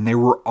now, and they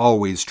were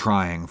always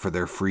trying for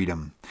their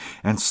freedom.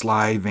 And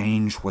Sly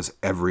Vange was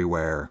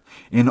everywhere,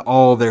 in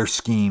all their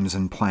schemes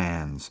and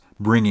plans,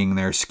 bringing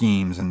their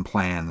schemes and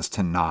plans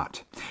to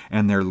naught,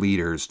 and their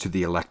leaders to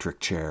the electric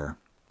chair.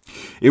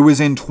 It was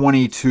in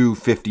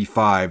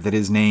 2255 that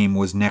his name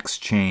was next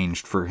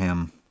changed for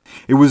him.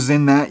 It was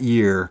in that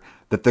year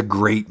that the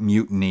Great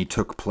Mutiny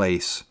took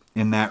place.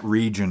 In that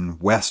region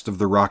west of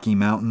the Rocky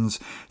Mountains,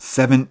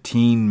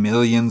 17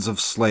 millions of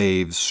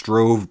slaves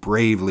strove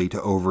bravely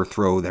to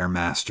overthrow their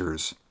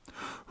masters.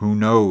 Who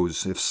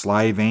knows if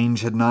Sly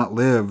Vange had not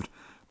lived,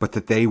 but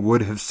that they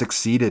would have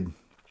succeeded.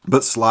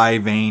 But Sly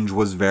Vange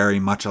was very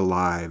much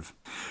alive.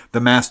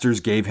 The masters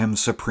gave him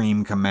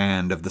supreme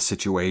command of the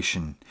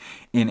situation.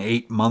 In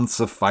 8 months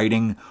of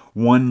fighting,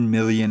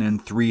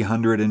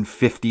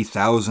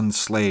 1,350,000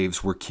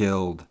 slaves were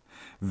killed.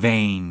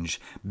 Vange,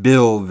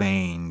 Bill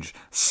Vange,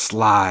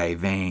 Sly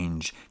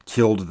Vange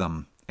killed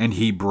them, and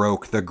he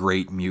broke the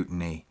Great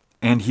Mutiny.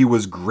 And he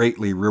was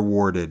greatly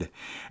rewarded,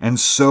 and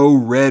so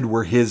red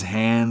were his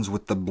hands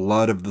with the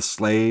blood of the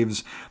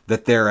slaves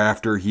that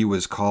thereafter he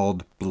was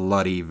called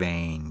Bloody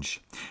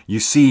Vange. You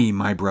see,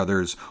 my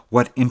brothers,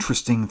 what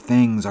interesting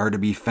things are to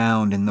be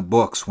found in the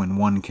books when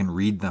one can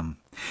read them.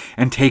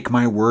 And take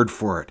my word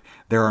for it,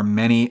 there are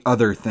many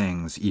other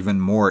things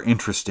even more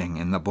interesting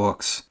in the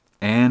books.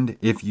 And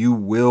if you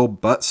will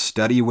but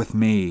study with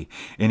me,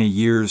 in a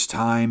year's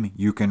time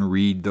you can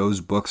read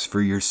those books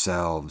for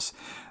yourselves.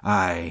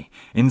 Aye,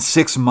 in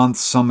 6 months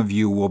some of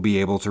you will be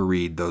able to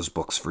read those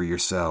books for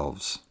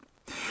yourselves.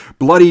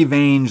 Bloody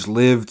Vange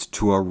lived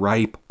to a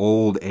ripe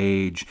old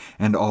age,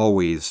 and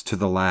always, to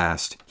the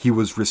last, he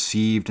was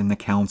received in the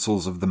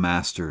councils of the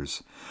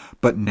masters.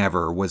 But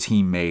never was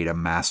he made a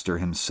master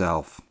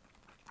himself.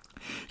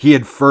 He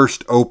had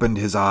first opened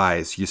his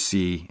eyes, you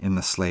see, in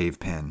the slave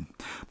pen.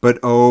 But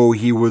oh,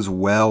 he was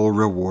well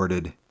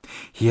rewarded.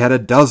 He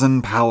had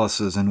 12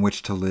 palaces in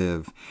which to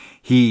live.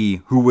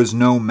 He, who was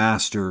no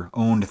master,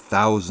 owned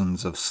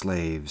thousands of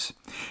slaves.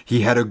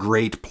 He had a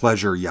great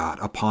pleasure yacht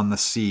upon the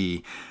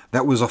sea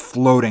that was a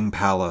floating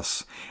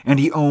palace, and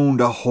he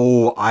owned a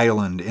whole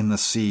island in the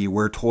sea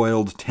where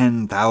toiled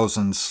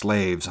 10,000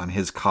 slaves on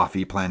his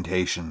coffee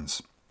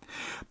plantations.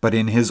 But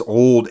in his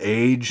old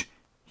age,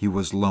 he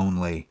was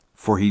lonely,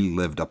 for he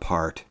lived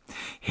apart,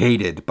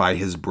 hated by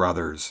his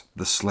brothers,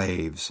 the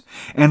slaves,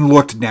 and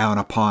looked down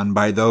upon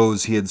by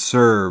those he had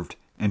served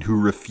and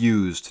who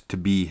refused to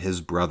be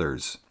his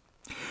brothers.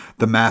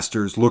 The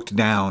masters looked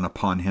down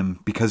upon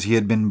him because he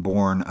had been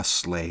born a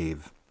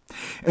slave.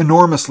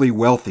 Enormously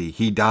wealthy,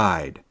 he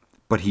died,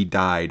 but he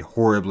died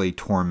horribly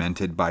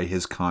tormented by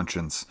his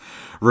conscience,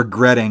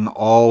 regretting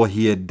all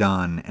he had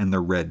done and the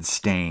red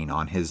stain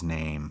on his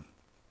name.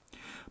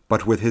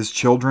 But with his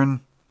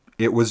children,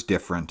 it was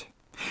different.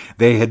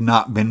 They had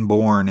not been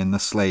born in the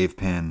slave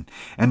pen,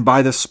 and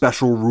by the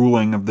special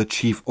ruling of the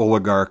chief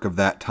oligarch of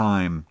that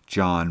time,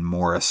 John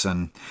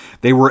Morrison,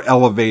 they were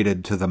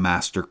elevated to the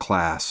master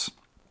class.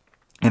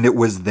 And it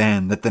was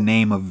then that the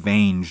name of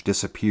Vange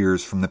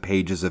disappears from the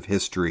pages of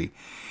history.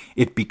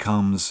 It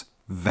becomes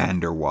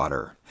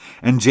Vanderwater.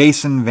 And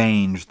Jason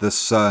Vange, the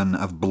son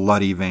of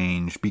Bloody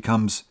Vange,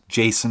 becomes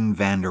Jason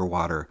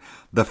Vanderwater,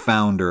 the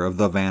founder of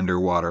the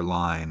Vanderwater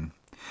line.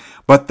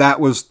 But that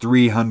was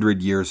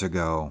 300 years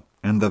ago.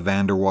 And the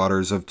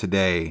Vanderwaters of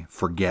today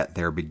forget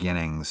their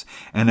beginnings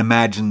and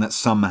imagine that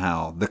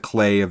somehow the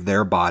clay of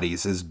their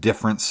bodies is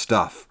different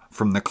stuff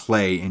from the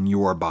clay in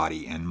your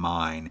body and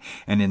mine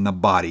and in the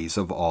bodies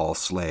of all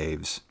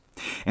slaves.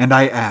 And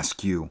I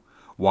ask you,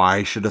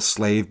 why should a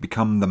slave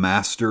become the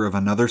master of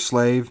another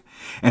slave?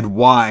 And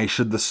why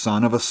should the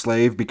son of a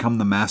slave become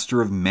the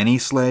master of many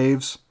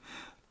slaves?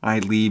 I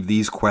leave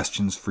these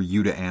questions for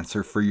you to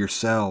answer for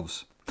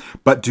yourselves.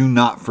 But do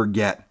not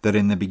forget that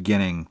in the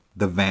beginning,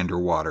 the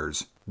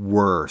Vanderwaters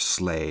were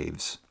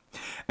slaves.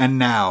 And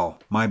now,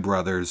 my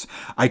brothers,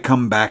 I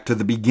come back to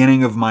the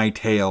beginning of my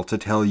tale to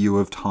tell you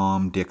of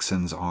Tom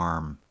Dixon's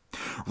arm.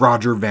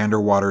 Roger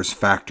Vanderwater's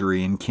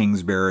factory in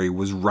Kingsbury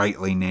was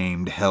rightly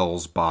named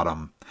Hell's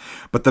Bottom.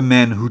 But the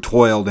men who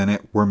toiled in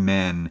it were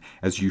men,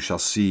 as you shall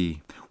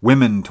see.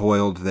 Women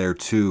toiled there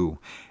too,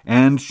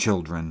 and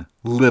children,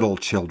 little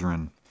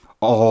children.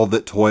 All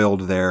that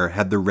toiled there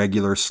had the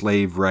regular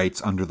slave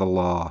rights under the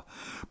law,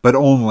 but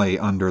only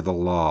under the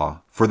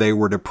law, for they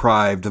were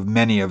deprived of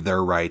many of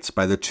their rights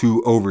by the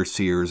two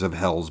overseers of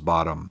Hell's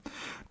Bottom,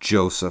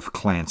 Joseph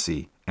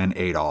Clancy and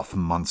Adolph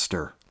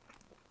Munster.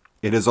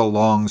 It is a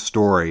long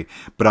story,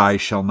 but I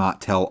shall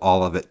not tell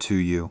all of it to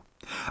you.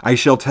 I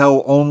shall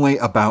tell only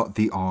about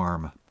the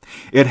arm.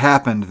 It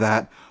happened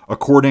that,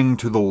 according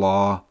to the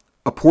law,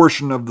 a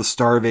portion of the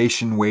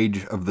starvation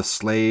wage of the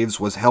slaves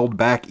was held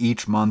back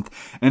each month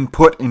and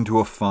put into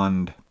a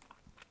fund.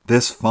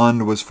 This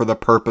fund was for the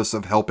purpose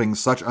of helping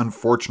such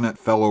unfortunate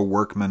fellow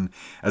workmen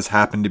as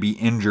happened to be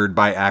injured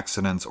by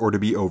accidents or to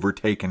be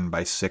overtaken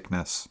by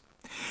sickness.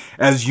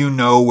 As you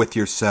know with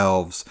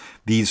yourselves,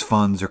 these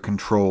funds are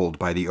controlled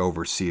by the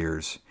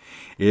overseers.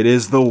 It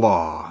is the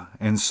law,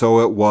 and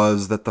so it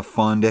was that the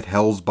fund at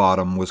Hell's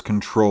Bottom was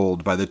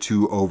controlled by the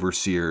two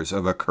overseers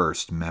of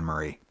accursed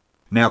memory.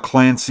 Now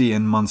Clancy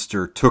and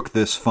Munster took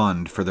this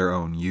fund for their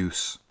own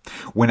use.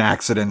 When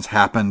accidents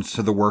happened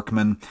to the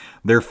workmen,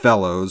 their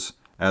fellows,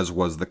 as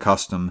was the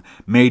custom,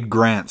 made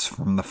grants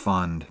from the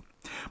fund.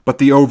 But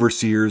the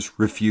overseers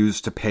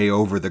refused to pay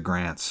over the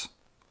grants.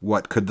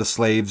 What could the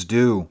slaves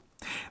do?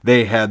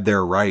 They had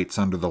their rights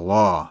under the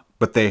law,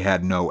 but they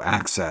had no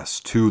access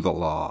to the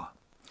law.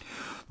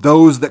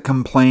 Those that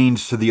complained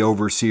to the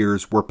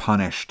overseers were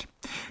punished.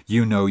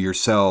 You know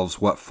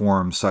yourselves what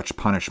form such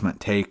punishment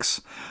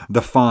takes.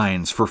 The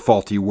fines for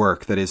faulty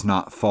work that is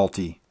not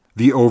faulty,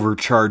 the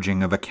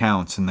overcharging of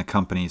accounts in the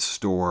company's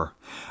store,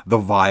 the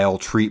vile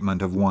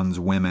treatment of one's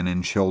women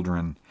and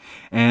children,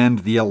 and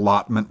the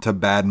allotment to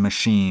bad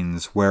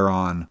machines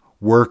whereon,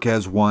 work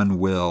as one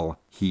will,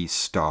 he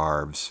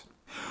starves.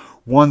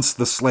 Once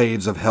the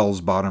slaves of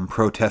Hell's Bottom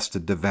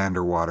protested to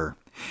Vanderwater.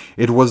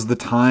 It was the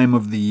time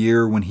of the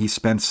year when he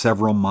spent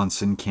several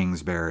months in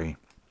Kingsbury.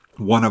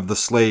 One of the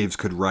slaves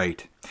could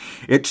write.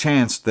 It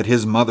chanced that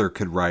his mother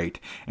could write,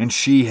 and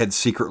she had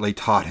secretly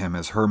taught him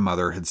as her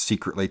mother had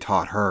secretly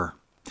taught her.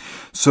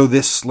 So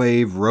this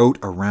slave wrote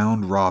a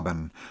round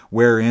robin,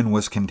 wherein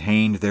was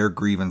contained their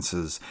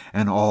grievances,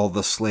 and all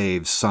the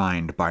slaves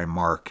signed by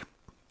mark.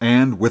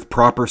 And, with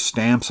proper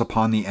stamps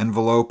upon the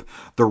envelope,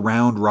 the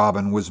round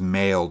robin was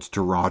mailed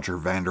to Roger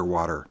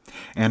Vanderwater,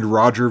 and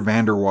Roger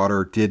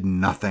Vanderwater did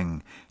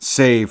nothing,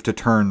 save to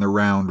turn the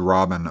round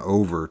robin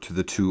over to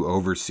the two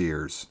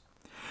overseers.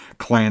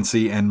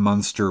 Clancy and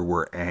Munster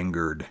were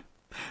angered.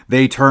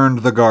 They turned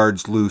the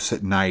guards loose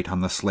at night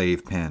on the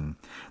slave pen.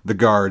 The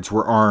guards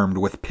were armed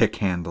with pick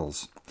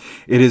handles.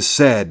 It is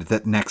said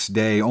that next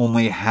day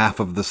only half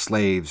of the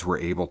slaves were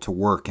able to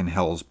work in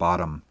Hell's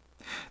Bottom.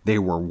 They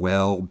were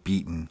well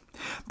beaten.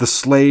 The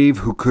slave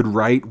who could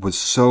write was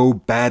so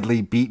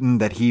badly beaten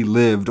that he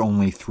lived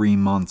only 3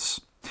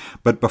 months.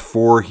 But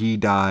before he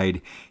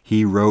died,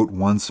 he wrote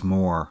once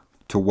more,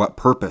 to what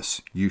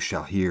purpose you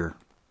shall hear.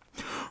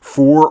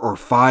 4 or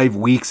 5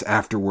 weeks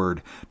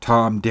afterward,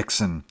 Tom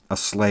Dixon, a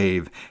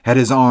slave, had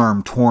his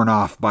arm torn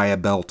off by a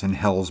belt in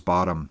Hell's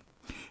Bottom.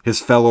 His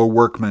fellow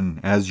workmen,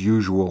 as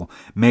usual,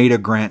 made a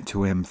grant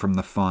to him from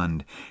the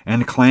fund,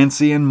 and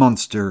Clancy and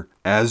Munster,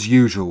 as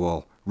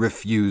usual,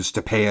 refused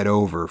to pay it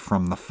over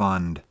from the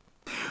fund.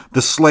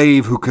 The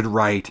slave who could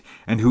write,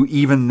 and who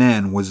even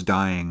then was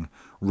dying,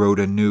 wrote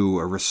anew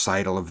a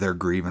recital of their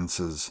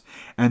grievances,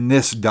 and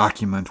this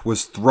document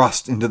was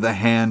thrust into the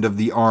hand of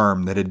the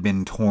arm that had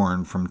been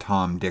torn from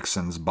Tom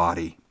Dixon's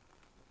body.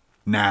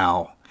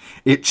 Now,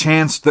 it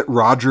chanced that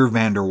Roger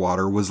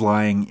Vanderwater was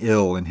lying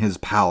ill in his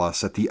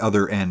palace at the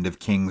other end of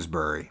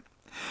Kingsbury.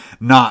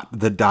 Not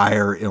the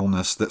dire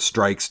illness that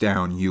strikes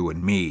down you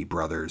and me,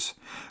 brothers.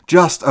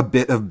 Just a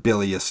bit of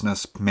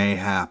biliousness,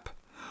 mayhap.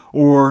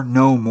 Or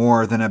no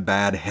more than a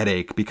bad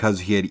headache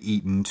because he had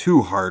eaten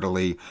too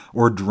heartily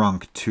or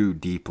drunk too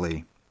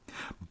deeply.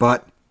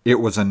 But it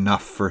was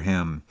enough for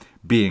him,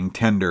 being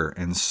tender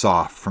and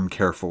soft from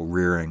careful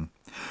rearing.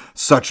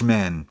 Such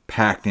men,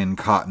 packed in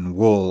cotton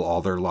wool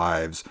all their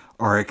lives,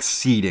 are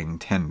exceeding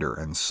tender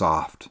and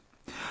soft.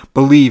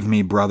 Believe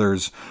me,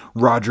 brothers,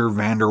 Roger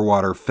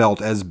Vanderwater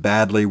felt as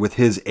badly with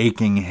his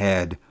aching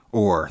head,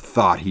 or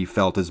thought he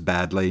felt as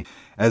badly,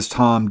 as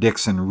Tom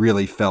Dixon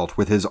really felt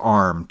with his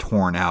arm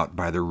torn out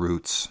by the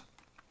roots.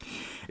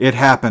 It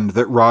happened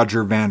that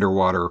Roger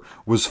Vanderwater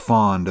was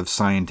fond of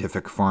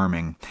scientific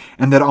farming,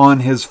 and that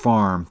on his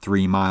farm,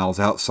 3 miles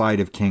outside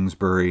of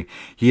Kingsbury,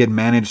 he had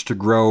managed to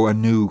grow a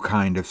new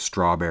kind of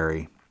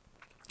strawberry.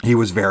 He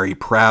was very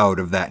proud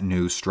of that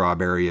new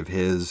strawberry of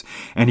his,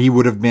 and he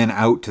would have been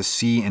out to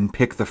see and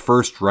pick the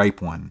first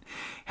ripe one,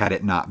 had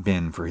it not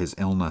been for his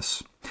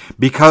illness.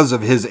 Because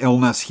of his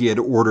illness, he had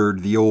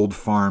ordered the old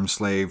farm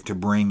slave to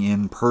bring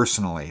in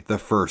personally the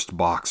first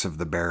box of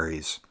the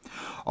berries.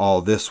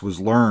 All this was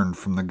learned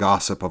from the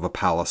gossip of a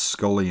palace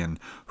scullion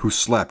who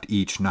slept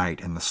each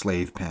night in the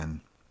slave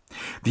pen.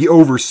 The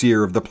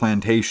overseer of the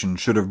plantation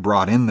should have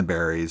brought in the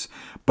berries,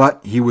 but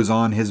he was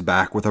on his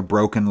back with a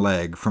broken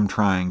leg from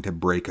trying to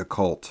break a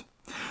colt.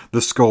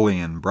 The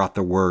scullion brought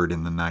the word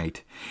in the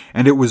night,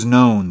 and it was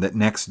known that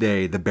next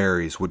day the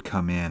berries would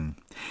come in,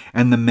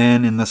 and the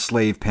men in the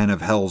slave pen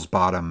of Hell's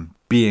Bottom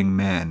being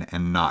men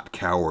and not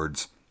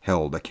cowards,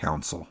 held a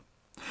council.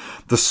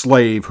 The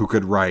slave who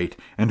could write,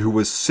 and who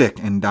was sick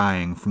and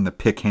dying from the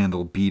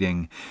pick-handle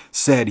beating,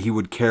 said he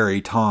would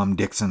carry Tom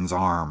Dixon's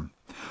arm.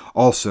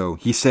 Also,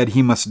 he said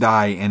he must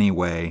die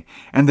anyway,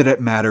 and that it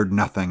mattered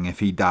nothing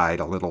if he died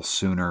a little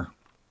sooner.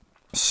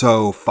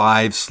 So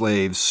 5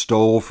 slaves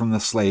stole from the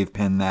slave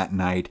pen that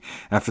night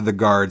after the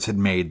guards had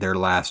made their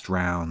last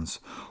rounds.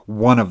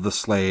 One of the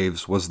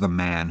slaves was the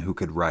man who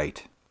could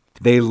write.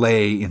 They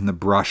lay in the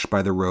brush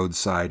by the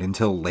roadside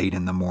until late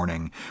in the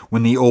morning,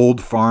 when the old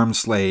farm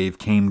slave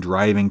came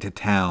driving to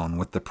town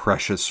with the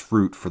precious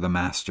fruit for the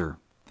master.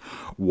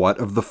 What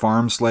of the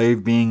farm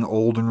slave being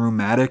old and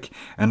rheumatic,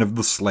 and of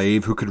the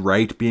slave who could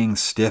write being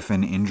stiff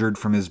and injured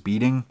from his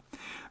beating?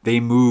 They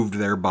moved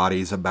their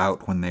bodies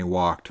about when they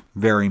walked,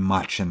 very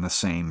much in the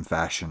same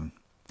fashion.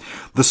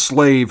 The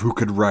slave who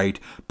could write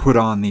put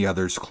on the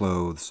other's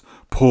clothes,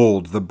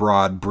 pulled the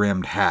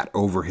broad-brimmed hat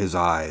over his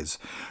eyes,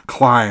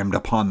 climbed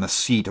upon the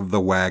seat of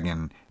the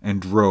wagon,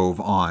 and drove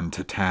on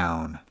to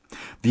town.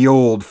 The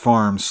old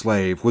farm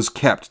slave was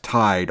kept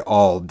tied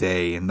all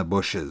day in the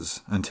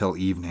bushes until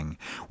evening,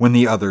 when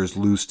the others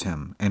loosed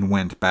him and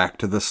went back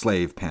to the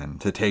slave pen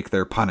to take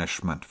their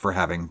punishment for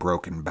having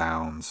broken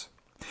bounds.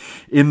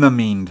 In the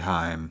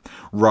meantime,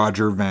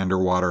 Roger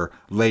Vanderwater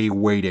lay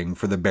waiting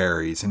for the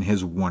berries in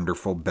his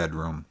wonderful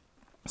bedroom.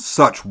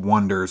 Such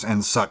wonders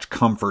and such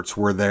comforts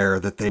were there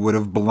that they would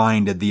have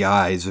blinded the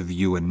eyes of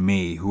you and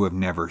me who have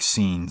never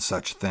seen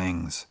such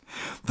things.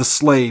 The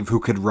slave who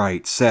could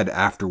write said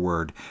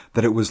afterward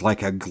that it was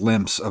like a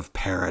glimpse of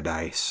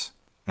paradise.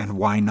 And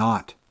why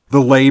not?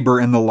 The labor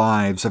and the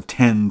lives of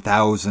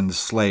 10,000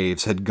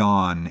 slaves had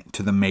gone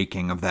to the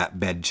making of that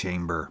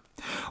bedchamber,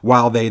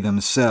 while they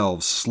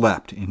themselves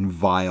slept in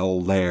vile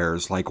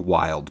lairs like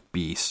wild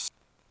beasts.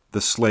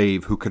 The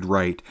slave who could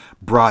write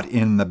brought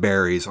in the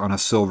berries on a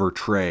silver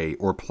tray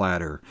or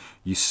platter.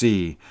 You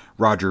see,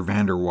 Roger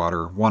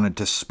Vanderwater wanted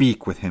to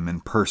speak with him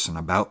in person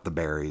about the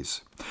berries.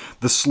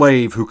 The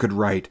slave who could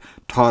write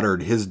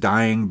tottered his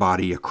dying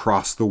body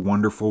across the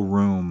wonderful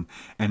room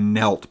and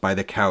knelt by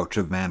the couch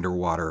of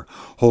Vanderwater,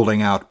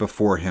 holding out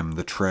before him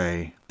the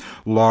tray.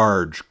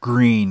 Large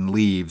green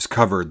leaves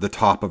covered the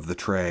top of the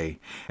tray,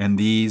 and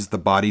these the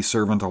body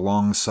servant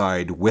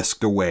alongside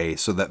whisked away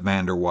so that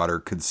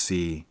Vanderwater could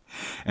see.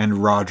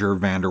 And Roger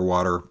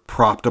Vanderwater,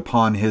 propped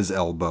upon his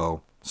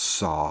elbow,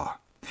 saw.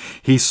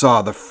 He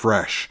saw the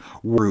fresh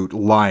root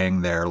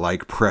lying there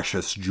like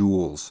precious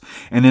jewels,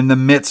 and in the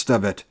midst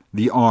of it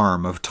the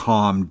arm of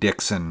Tom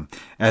Dixon,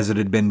 as it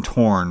had been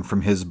torn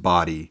from his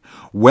body,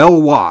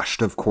 well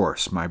washed, of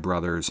course, my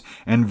brothers,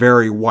 and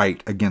very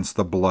white against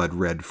the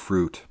blood-red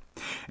fruit.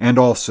 And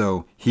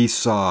also he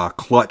saw,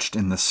 clutched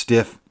in the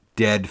stiff,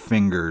 dead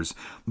fingers,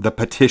 the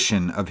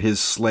petition of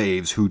his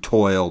slaves who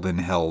toiled in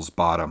hell's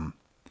bottom.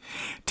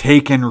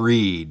 "Take and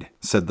read,"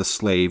 said the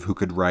slave who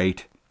could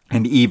write.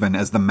 And even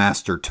as the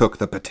master took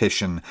the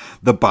petition,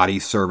 the body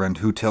servant,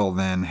 who till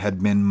then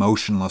had been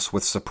motionless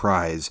with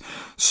surprise,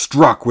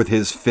 struck with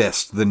his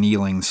fist the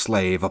kneeling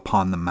slave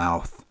upon the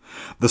mouth.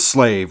 The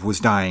slave was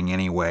dying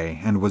anyway,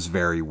 and was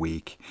very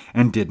weak,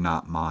 and did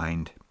not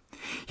mind.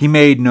 He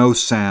made no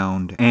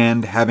sound,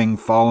 and, having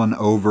fallen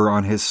over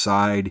on his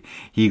side,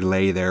 he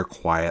lay there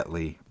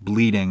quietly,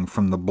 bleeding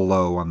from the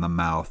blow on the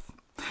mouth.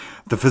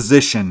 The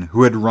physician,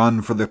 who had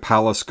run for the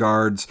palace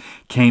guards,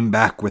 came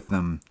back with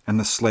them, and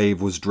the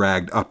slave was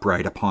dragged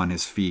upright upon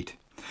his feet.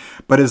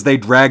 But as they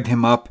dragged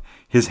him up,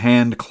 his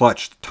hand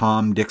clutched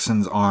Tom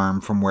Dixon's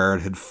arm from where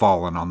it had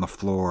fallen on the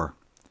floor.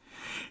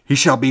 "He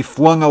shall be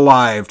flung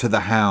alive to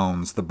the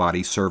hounds," the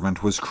body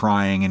servant was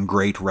crying in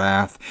great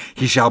wrath.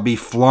 "He shall be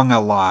flung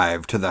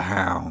alive to the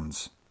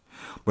hounds."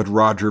 But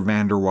Roger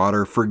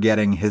Vanderwater,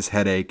 forgetting his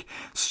headache,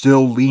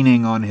 still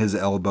leaning on his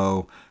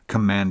elbow,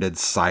 commanded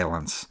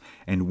silence,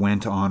 and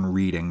went on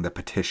reading the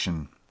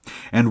petition.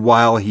 And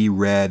while he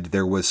read,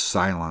 there was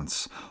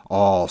silence,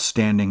 all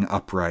standing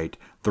upright,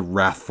 the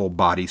wrathful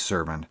body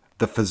servant,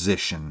 the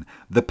physician,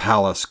 the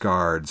palace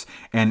guards,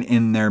 and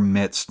in their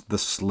midst the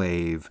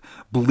slave,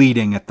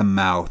 bleeding at the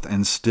mouth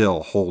and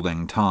still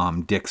holding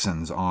Tom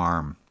Dixon's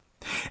arm.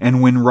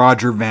 And when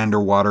Roger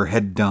Vanderwater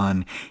had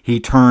done, he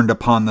turned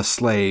upon the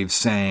slave,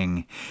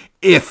 saying,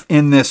 "If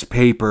in this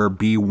paper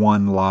be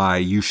one lie,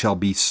 you shall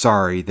be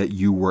sorry that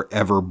you were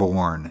ever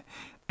born."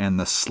 And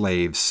the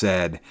slave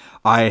said,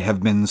 "I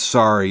have been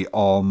sorry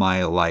all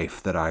my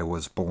life that I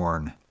was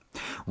born."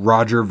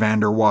 Roger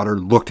Vanderwater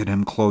looked at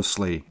him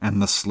closely,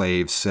 and the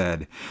slave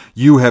said,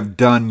 "You have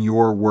done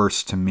your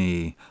worst to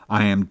me.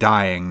 I am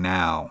dying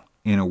now.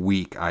 In a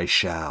week I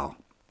shall."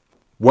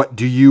 "What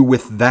do you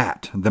with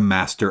that?" the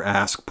master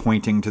asked,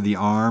 pointing to the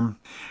arm.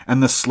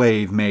 And the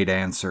slave made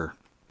answer,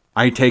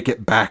 "I take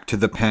it back to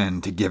the pen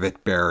to give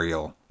it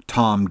burial.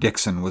 Tom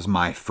Dixon was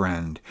my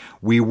friend.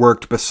 We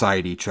worked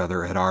beside each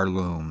other at our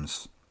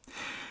looms."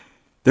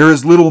 There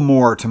is little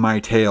more to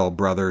my tale,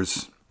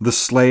 brothers. The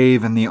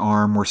slave and the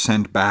arm were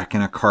sent back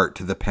in a cart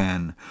to the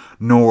pen,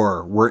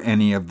 nor were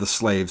any of the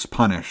slaves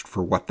punished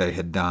for what they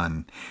had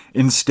done.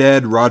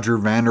 Instead, Roger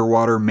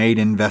Vanderwater made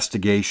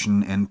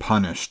investigation and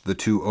punished the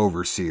two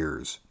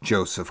overseers,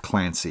 Joseph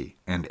Clancy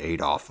and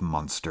Adolph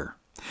Munster.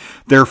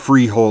 Their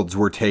freeholds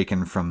were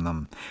taken from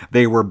them.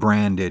 They were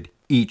branded,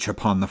 each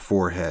upon the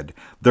forehead.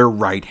 Their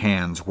right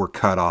hands were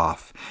cut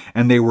off,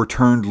 and they were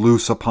turned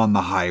loose upon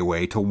the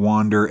highway to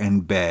wander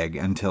and beg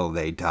until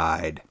they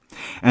died.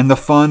 And the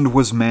fund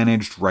was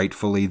managed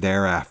rightfully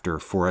thereafter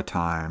for a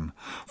time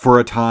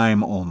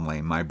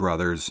only, my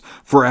brothers,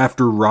 for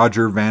after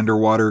Roger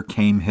Vanderwater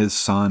came his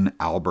son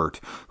Albert,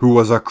 who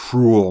was a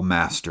cruel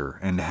master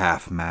and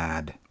half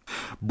mad.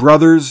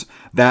 Brothers,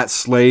 that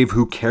slave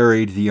who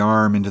carried the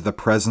arm into the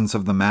presence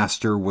of the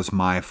master was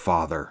my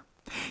father.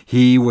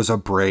 He was a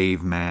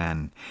brave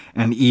man,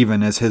 and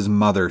even as his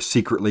mother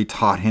secretly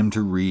taught him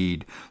to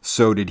read,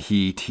 so did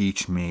he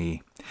teach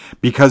me.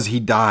 Because he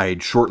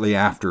died shortly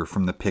after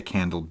from the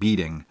pick-handle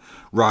beating,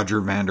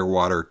 Roger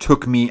Vanderwater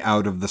took me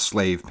out of the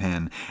slave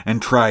pen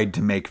and tried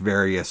to make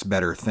various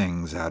better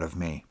things out of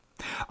me.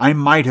 I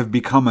might have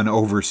become an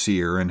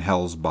overseer in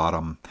Hell's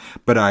Bottom,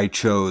 but I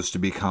chose to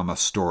become a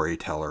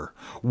storyteller,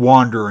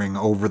 wandering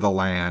over the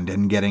land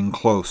and getting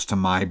close to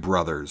my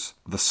brothers,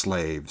 the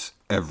slaves,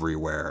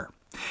 everywhere.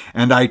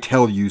 And I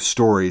tell you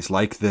stories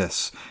like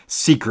this,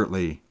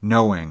 secretly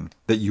knowing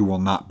that you will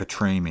not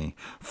betray me,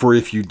 for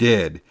if you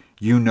did,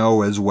 you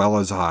know as well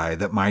as I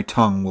that my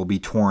tongue will be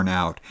torn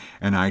out,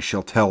 and I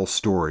shall tell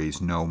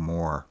stories no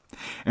more.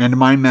 And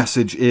my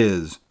message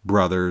is,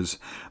 brothers,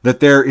 that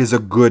there is a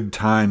good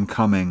time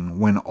coming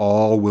when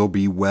all will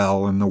be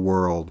well in the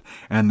world,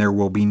 and there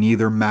will be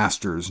neither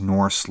masters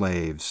nor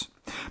slaves.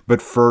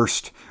 But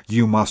first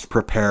you must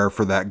prepare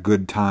for that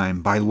good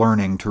time by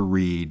learning to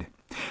read.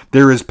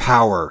 There is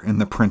power in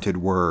the printed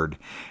word,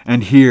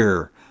 and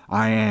here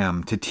I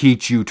am to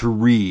teach you to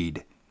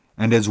read,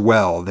 and as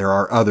well there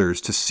are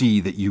others to see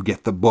that you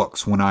get the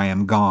books when I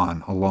am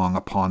gone along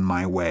upon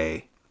my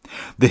way.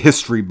 The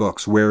history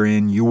books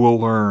wherein you will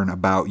learn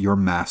about your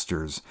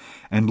masters,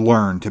 and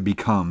learn to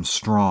become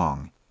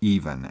strong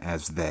even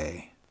as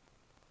they.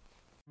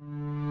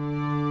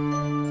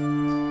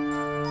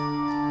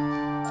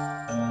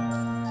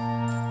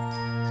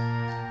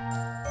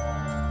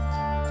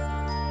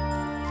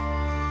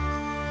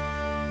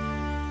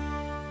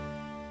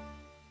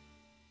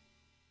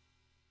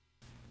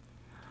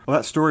 Well,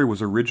 that story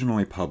was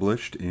originally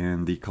published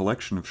in the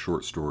collection of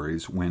short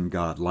stories When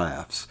God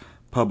Laughs,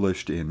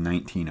 published in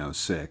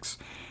 1906,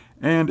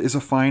 and is a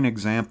fine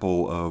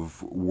example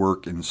of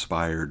work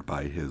inspired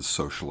by his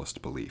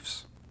socialist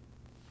beliefs.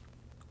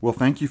 Well,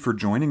 thank you for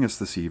joining us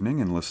this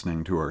evening and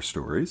listening to our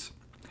stories.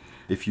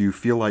 If you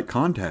feel like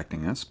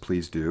contacting us,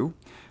 please do.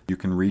 You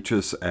can reach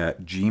us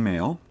at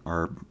Gmail.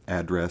 Our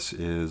address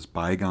is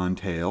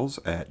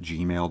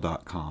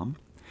bygonetales@gmail.com.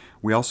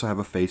 We also have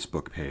a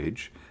Facebook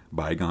page,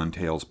 Bygone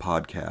Tales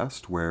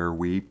Podcast, where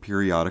we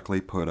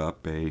periodically put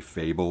up a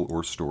fable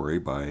or story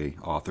by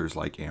authors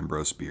like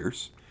Ambrose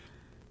Bierce.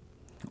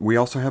 We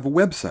also have a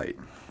website.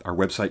 Our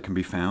website can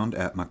be found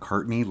at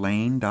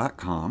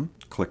mccartneylane.com.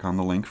 Click on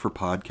the link for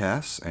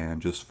podcasts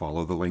and just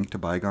follow the link to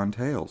Bygone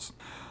Tales.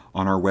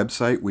 On our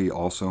website, we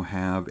also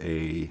have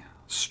a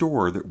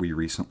store that we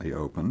recently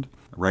opened.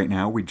 Right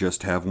now, we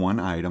just have one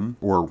item,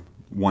 or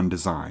one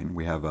design.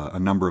 We have a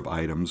number of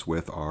items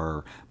with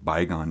our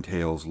Bygone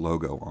Tales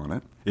logo on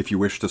it. If you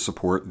wish to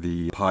support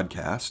the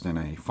podcast in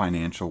a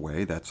financial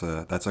way, that's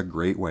a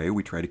great way.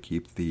 We try to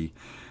keep the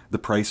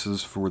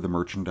prices for the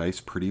merchandise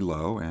pretty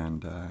low,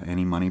 and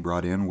any money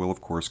brought in will, of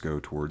course,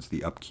 go towards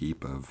the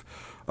upkeep of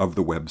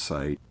the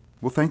website.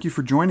 Well, thank you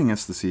for joining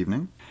us this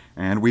evening,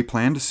 and we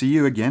plan to see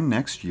you again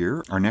next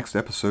year. Our next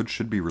episode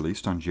should be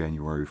released on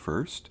January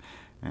 1st,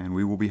 and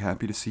we will be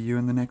happy to see you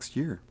in the next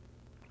year.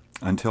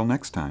 Until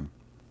next time.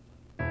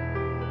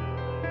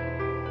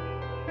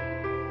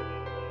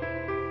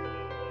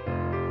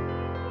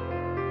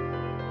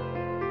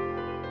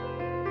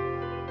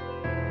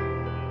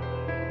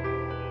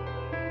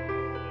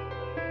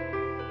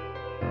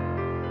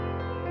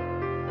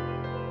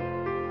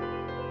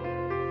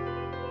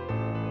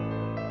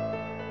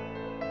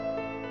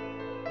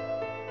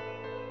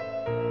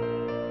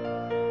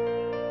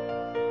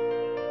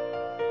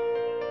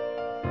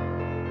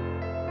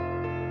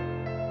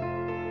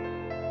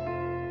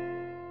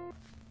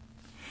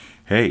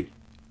 Hey,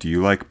 do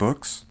you like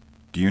books?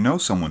 Do you know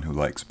someone who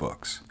likes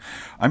books?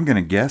 I'm going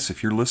to guess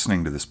if you're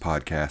listening to this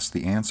podcast,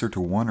 the answer to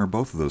one or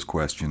both of those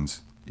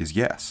questions is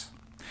yes.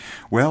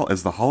 Well,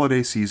 as the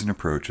holiday season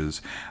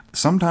approaches,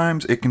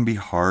 sometimes it can be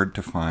hard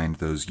to find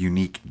those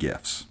unique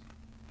gifts.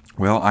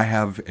 Well, I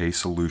have a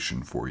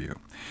solution for you.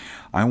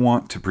 I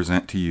want to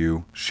present to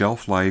you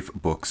Shelf Life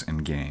Books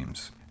and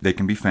Games. They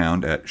can be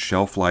found at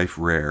Shelf Life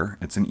Rare.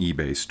 It's an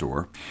eBay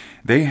store.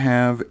 They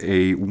have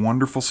a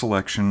wonderful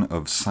selection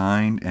of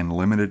signed and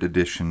limited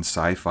edition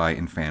sci-fi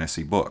and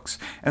fantasy books,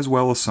 as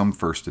well as some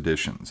first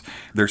editions.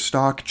 Their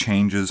stock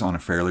changes on a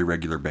fairly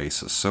regular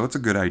basis, so it's a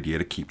good idea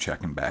to keep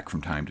checking back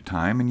from time to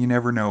time, and you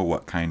never know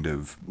what kind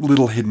of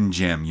little hidden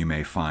gem you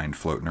may find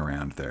floating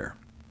around there.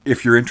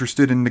 If you're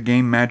interested in the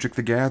game Magic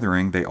the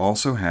Gathering, they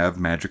also have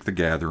Magic the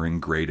Gathering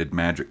graded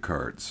Magic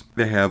cards.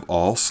 They have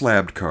all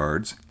slabbed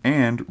cards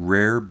and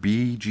rare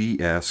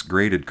BGS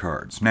graded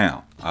cards.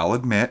 Now, I'll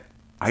admit,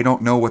 I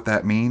don't know what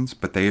that means,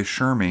 but they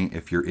assure me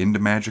if you're into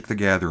Magic the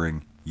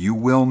Gathering, you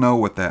will know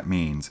what that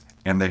means,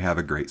 and they have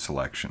a great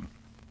selection.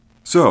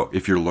 So,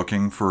 if you're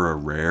looking for a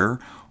rare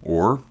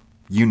or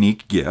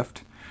unique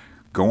gift,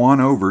 go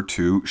on over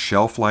to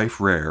Shelf Life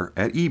Rare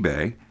at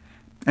eBay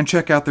and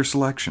check out their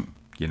selection.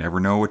 You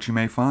never know what you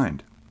may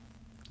find.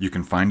 You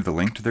can find the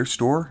link to their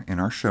store in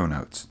our show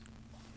notes.